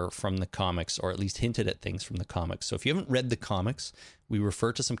are from the comics, or at least hinted at things from the comics. So if you haven't read the comics, we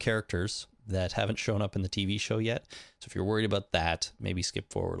refer to some characters that haven't shown up in the TV show yet. So if you're worried about that, maybe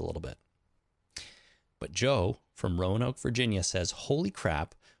skip forward a little bit. But Joe from Roanoke, Virginia says, holy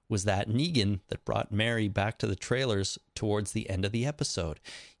crap, was that Negan that brought Mary back to the trailers towards the end of the episode.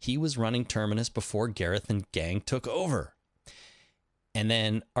 He was running Terminus before Gareth and gang took over. And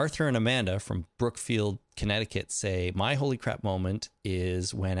then Arthur and Amanda from Brookfield, Connecticut say, my holy crap moment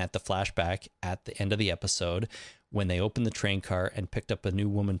is when at the flashback at the end of the episode, when they opened the train car and picked up a new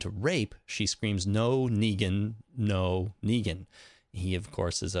woman to rape, she screams, no, Negan, no, Negan. He, of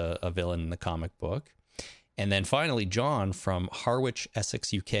course, is a villain in the comic book. And then finally, John from Harwich,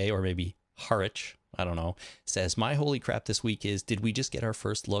 Essex, UK, or maybe Harwich, I don't know, says, my holy crap this week is, did we just get our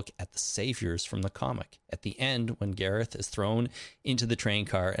first look at the saviors from the comic? At the end, when Gareth is thrown into the train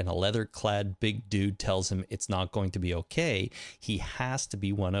car and a leather-clad big dude tells him it's not going to be okay, he has to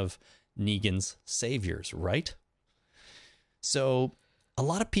be one of Negan's saviors, right? So a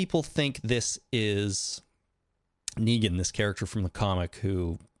lot of people think this is Negan, this character from the comic,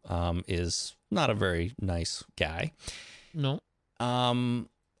 who is not a very nice guy. No.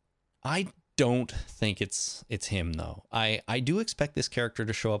 I don't think it's him, though. I do expect this character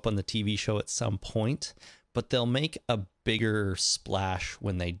to show up on the TV show at some point, but they'll make a bigger splash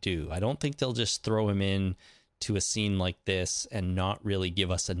when they do. I don't think they'll just throw him in to a scene like this and not really give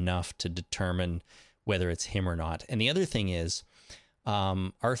us enough to determine whether it's him or not. And the other thing is,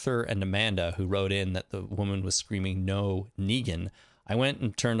 Arthur and Amanda, who wrote in that the woman was screaming, no, Negan, I went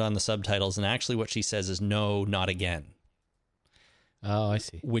and turned on the subtitles, and actually what she says is, no, not again. Oh, I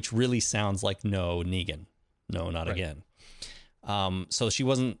see. Which really sounds like no, Negan. No, not again. So she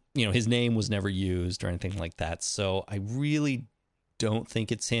wasn't, his name was never used or anything like that. So I really don't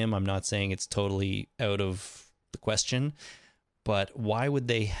think it's him. I'm not saying it's totally out of the question, but why would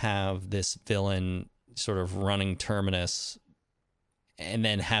they have this villain sort of running Terminus and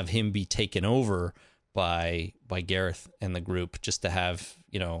then have him be taken over by Gareth and the group just to have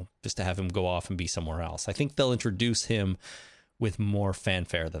him go off and be somewhere else? I think they'll introduce him with more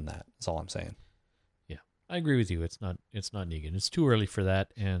fanfare than that. That's all I'm saying. Yeah, I agree with you. It's not Negan. It's too early for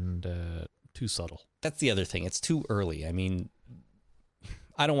that and too subtle. That's the other thing. It's too early. I mean,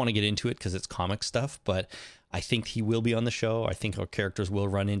 I don't want to get into it because it's comic stuff, but I think he will be on the show. I think our characters will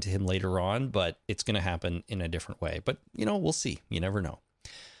run into him later on, but it's going to happen in a different way. But, we'll see. You never know.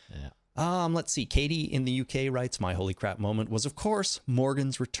 Yeah. Let's see. Katie in the UK writes, my holy crap moment was, of course,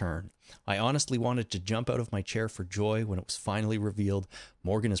 Morgan's return. I honestly wanted to jump out of my chair for joy when it was finally revealed.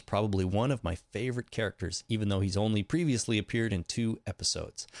 Morgan is probably one of my favorite characters, even though he's only previously appeared in 2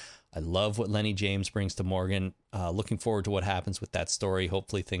 episodes. I love what Lenny James brings to Morgan. Looking forward to what happens with that story.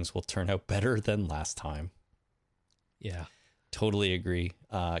 Hopefully things will turn out better than last time. Yeah. Totally agree.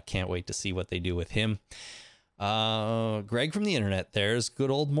 Can't wait to see what they do with him. Greg from the internet, there's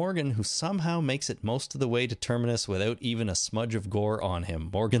good old Morgan, who somehow makes it most of the way to Terminus without even a smudge of gore on him.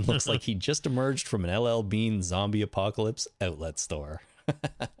 Morgan looks like he just emerged from an LL Bean zombie apocalypse outlet store.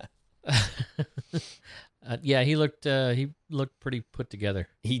 Yeah, he looked pretty put together.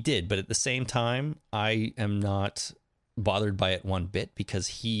 He did, but at the same time, I am not bothered by it one bit because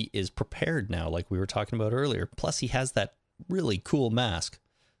he is prepared now, like we were talking about earlier. Plus, he has that really cool mask.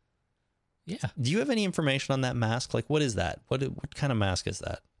 Yeah. Do you have any information on that mask? Like, what is that? What kind of mask is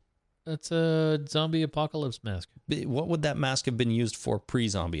that? That's a zombie apocalypse mask. What would that mask have been used for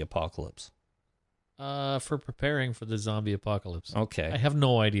pre-zombie apocalypse? For preparing for the zombie apocalypse. Okay. I have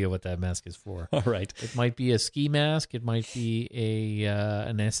no idea what that mask is for. All right. It might be a ski mask. It might be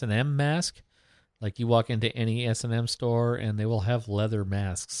an S&M mask. Like you walk into any S&M store and they will have leather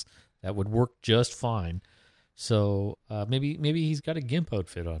masks that would work just fine. So maybe he's got a GIMP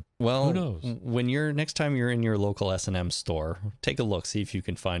outfit on. Well, who knows? When next time you're in your local S&M store, take a look, see if you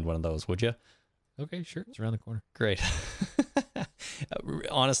can find one of those, would you? Okay, sure. It's around the corner. Great.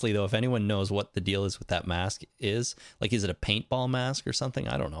 Honestly, though, if anyone knows what the deal is with that mask is it a paintball mask or something?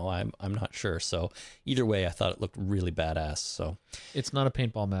 I don't know. I'm not sure. So either way, I thought it looked really badass. So it's not a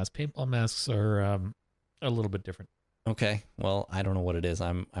paintball mask. Paintball masks are a little bit different. Okay. Well, I don't know what it is.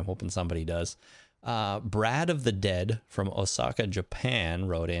 I'm hoping somebody does. Brad of the Dead from Osaka, Japan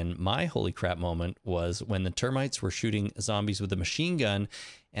wrote in, my holy crap moment was when the termites were shooting zombies with a machine gun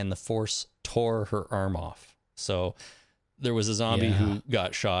and the force tore her arm off. So there was a zombie who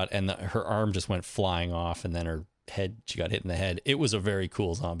got shot and her arm just went flying off and then she got hit in the head. It was a very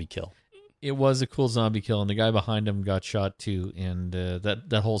cool zombie kill. It was a cool zombie kill, and the guy behind him got shot too, and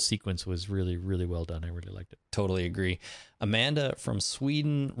that whole sequence was really, really well done. I really liked it. Totally agree. Amanda from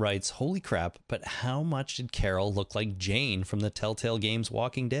Sweden writes, holy crap, but how much did Carol look like Jane from the Telltale Games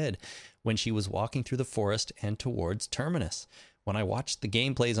Walking Dead when she was walking through the forest and towards Terminus? When I watched the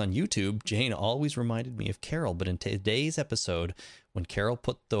gameplays on YouTube, Jane always reminded me of Carol, but in today's episode, when Carol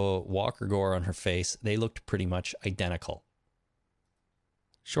put the walker gore on her face, they looked pretty much identical.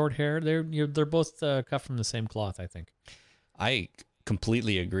 Short hair, they're both cut from the same cloth, I think. I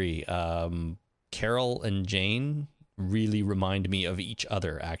completely agree. Carol and Jane really remind me of each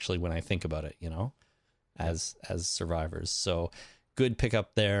other, actually, when I think about it, as survivors. So good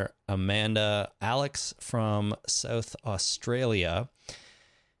pickup there. Amanda. Alex from South Australia,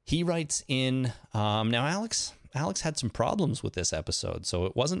 he writes in, now Alex had some problems with this episode, so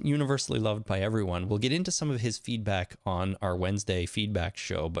it wasn't universally loved by everyone. We'll get into some of his feedback on our Wednesday feedback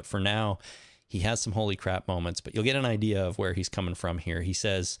show, but for now, he has some holy crap moments, but you'll get an idea of where he's coming from here. He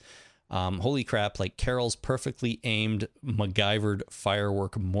says, holy crap, like Carol's perfectly aimed MacGyvered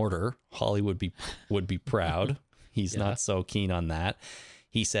firework mortar. Holly would be proud. He's not so keen on that.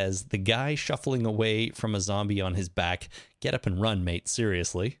 He says, the guy shuffling away from a zombie on his back, get up and run, mate,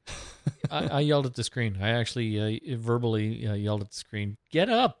 seriously. I yelled at the screen. I actually verbally yelled at the screen, get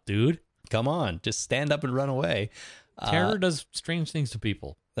up, dude. Come on, just stand up and run away. Terror does strange things to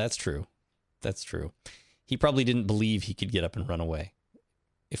people. That's true. He probably didn't believe he could get up and run away.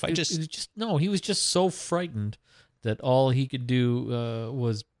 He was just so frightened that all he could do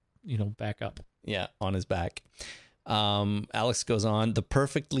was, back up. Yeah, on his back. Alex goes on, the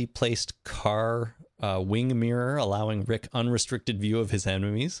perfectly placed car wing mirror allowing Rick unrestricted view of his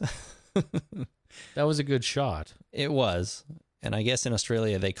enemies. That was a good shot. It was. And I guess in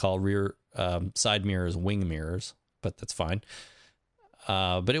Australia they call rear side mirrors wing mirrors, but that's fine.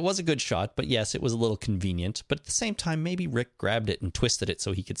 But it was a good shot, but yes, it was a little convenient. But at the same time, maybe Rick grabbed it and twisted it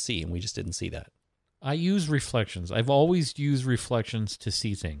so he could see, and we just didn't see that. I use reflections. I've always used reflections to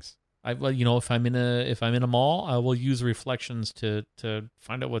see things. If I'm in a mall, I will use reflections to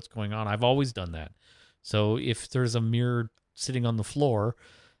find out what's going on. I've always done that. So if there's a mirror sitting on the floor,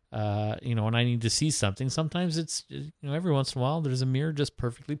 and I need to see something, sometimes it's, every once in a while there's a mirror just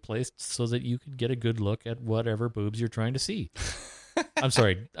perfectly placed so that you can get a good look at whatever boobs you're trying to see. I'm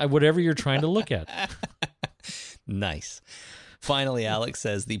sorry, whatever you're trying to look at. Nice. Finally, Alex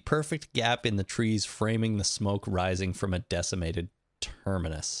says, the perfect gap in the trees framing the smoke rising from a decimated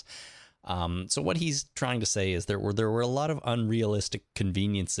Terminus. So what he's trying to say is there were a lot of unrealistic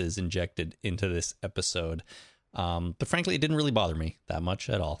conveniences injected into this episode. But frankly, it didn't really bother me that much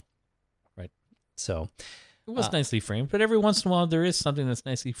at all. So it was nicely framed, but every once in a while there is something that's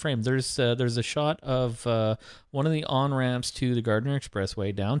nicely framed. There's a shot of one of the on-ramps to the Gardner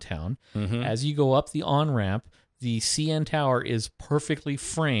Expressway downtown. Mm-hmm. As you go up the on-ramp, the CN Tower is perfectly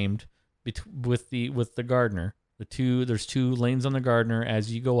framed with the Gardner. There's two lanes on the Gardner.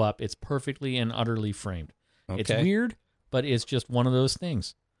 As you go up, it's perfectly and utterly framed. Okay. It's weird, but it's just one of those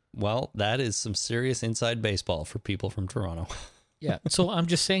things. Well, that is some serious inside baseball for people from Toronto. Yeah, so I'm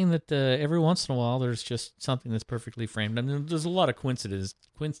just saying that every once in a while there's just something that's perfectly framed. I mean, there's a lot of coincidences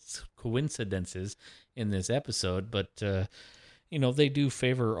in this episode, but they do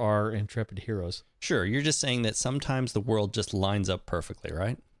favor our intrepid heroes. Sure, you're just saying that sometimes the world just lines up perfectly,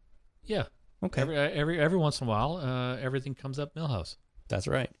 right? Yeah. Okay. Every once in a while, everything comes up Millhouse. That's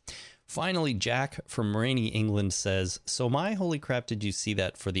right. Finally, Jack from rainy England says, so my holy crap, did you see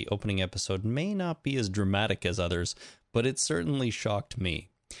that for the opening episode may not be as dramatic as others, but it certainly shocked me.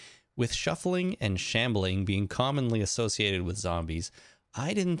 With shuffling and shambling being commonly associated with zombies,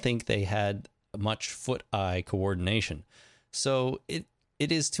 I didn't think they had much foot-eye coordination. So it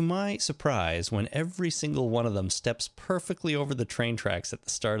is to my surprise when every single one of them steps perfectly over the train tracks at the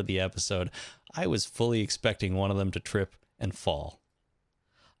start of the episode, I was fully expecting one of them to trip and fall.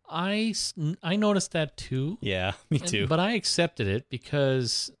 I noticed that too. Yeah, me too. But I accepted it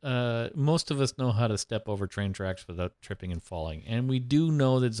because most of us know how to step over train tracks without tripping and falling. And we do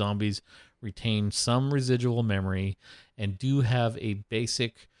know that zombies retain some residual memory and do have a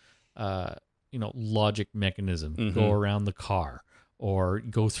basic, logic mechanism. Mm-hmm. Go around the car or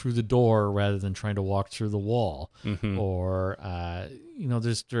go through the door rather than trying to walk through the wall. Mm-hmm. Or,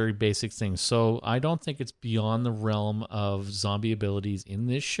 there's very basic things. So I don't think it's beyond the realm of zombie abilities in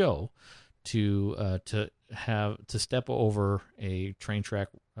this show to step over a train track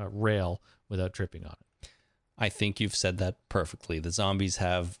rail without tripping on it. I think you've said that perfectly. The zombies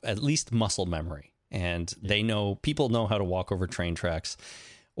have at least muscle memory, and people know how to walk over train tracks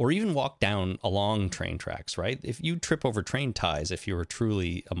or even walk down along train tracks, right? If you trip over train ties, if you were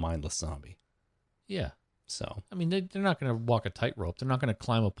truly a mindless zombie. Yeah. So, I mean, they're not going to walk a tightrope. They're not going to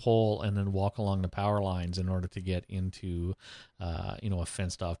climb a pole and then walk along the power lines in order to get into, a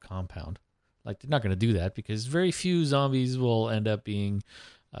fenced-off compound. Like, they're not going to do that because very few zombies will end up being,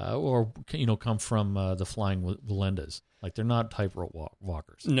 come from the flying Walendas. Like, they're not tightrope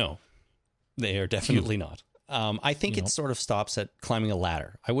walkers. No, they are definitely not. I think it sort of stops at climbing a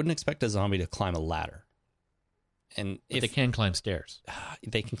ladder. I wouldn't expect a zombie to climb a ladder. And if they can climb stairs.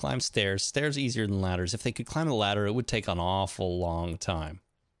 They can climb stairs. Stairs easier than ladders. If they could climb a ladder, it would take an awful long time.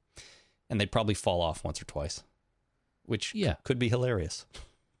 And they'd probably fall off once or twice, which could be hilarious.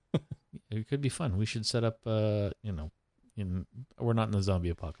 It could be fun. We should set up, we're not in the zombie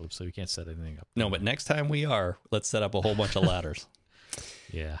apocalypse, so we can't set anything up. No, but next time we are, let's set up a whole bunch of ladders.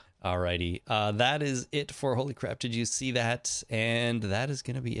 Yeah. Alrighty. That is it for Holy Crap, Did You See That? And that is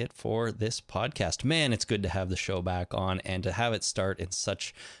going to be it for this podcast. Man, it's good to have the show back on and to have it start in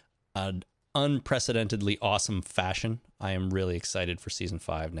such an unprecedentedly awesome fashion. I am really excited for season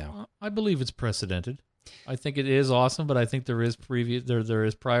 5 now. I believe it's precedented. I think it is awesome, but I think there is there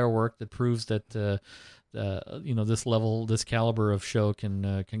is prior work that proves that this caliber of show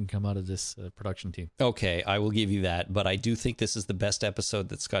can come out of this production team. Okay, I will give you that, but I do think this is the best episode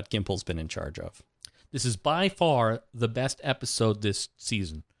that Scott Gimple's been in charge of. This is by far the best episode this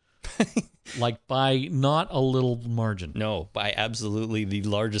season. Like by not a little margin. No, by absolutely the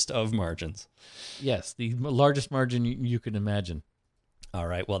largest of margins. Yes, the largest margin you can imagine. All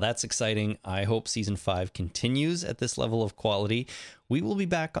right, well, that's exciting. I hope season 5 continues at this level of quality. We will be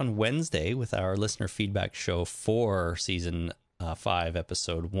back on Wednesday with our listener feedback show for season 5,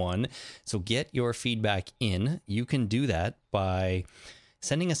 episode 1. So get your feedback in. You can do that by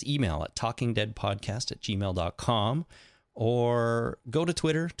sending us email at talkingdeadpodcast@gmail.com, or go to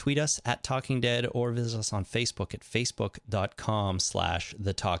Twitter, tweet us at Talking Dead, or visit us on Facebook at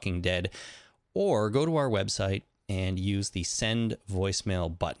facebook.com/thetalkingdead, or go to our website and use the send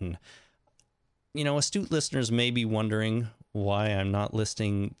voicemail button. Astute listeners may be wondering why I'm not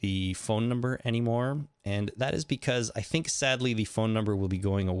listing the phone number anymore, and that is because I think, sadly, the phone number will be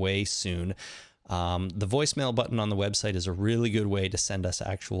going away soon. The voicemail button on the website is a really good way to send us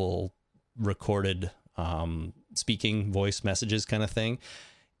actual recorded speaking voice messages kind of thing,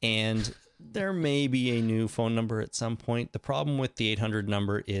 and there may be a new phone number at some point. The problem with the 800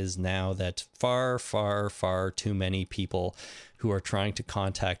 number is now that far, far, far too many people who are trying to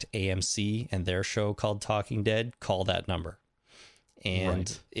contact AMC and their show called Talking Dead call that number.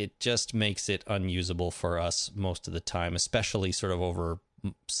 And It just makes it unusable for us most of the time, especially sort of over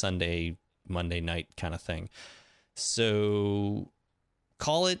Sunday, Monday night kind of thing. So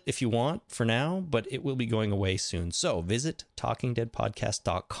call it if you want for now, but it will be going away soon. So visit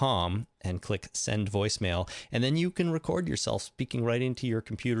talkingdeadpodcast.com and click send voicemail. And then you can record yourself speaking right into your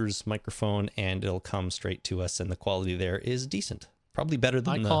computer's microphone, and it'll come straight to us. And the quality there is decent. Probably better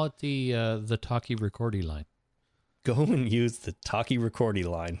than I call it the talkie recordy line. Go and use the talkie recordy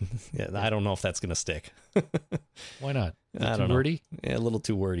line. Yeah, I don't know if that's going to stick. Why not? I don't know. Wordy? Yeah, a little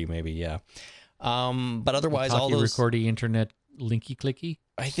too wordy, maybe. Yeah. But otherwise, talkie all those recordy internet linky clicky.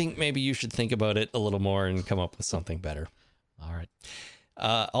 I think maybe you should think about it a little more and come up with something better. All right.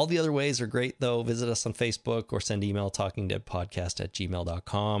 All the other ways are great, though. Visit us on Facebook or send email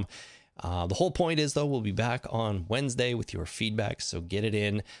talkingdeadpodcast@gmail.com. The whole point is, though, we'll be back on Wednesday with your feedback, so get it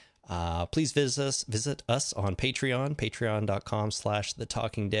in. Please visit us on Patreon,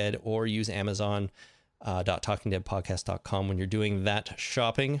 patreon.com/thetalkingdead, or use amazon.talkingdeadpodcast.com when you're doing that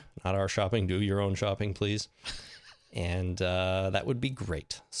shopping. Not our shopping, do your own shopping, please. And that would be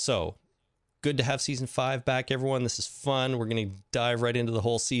great. So good to have season 5 back, everyone. This is fun. We're going to dive right into the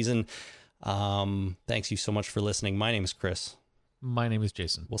whole season. Thanks you so much for listening. My name is Chris. My name is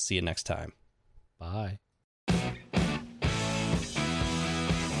Jason. We'll see you next time. Bye.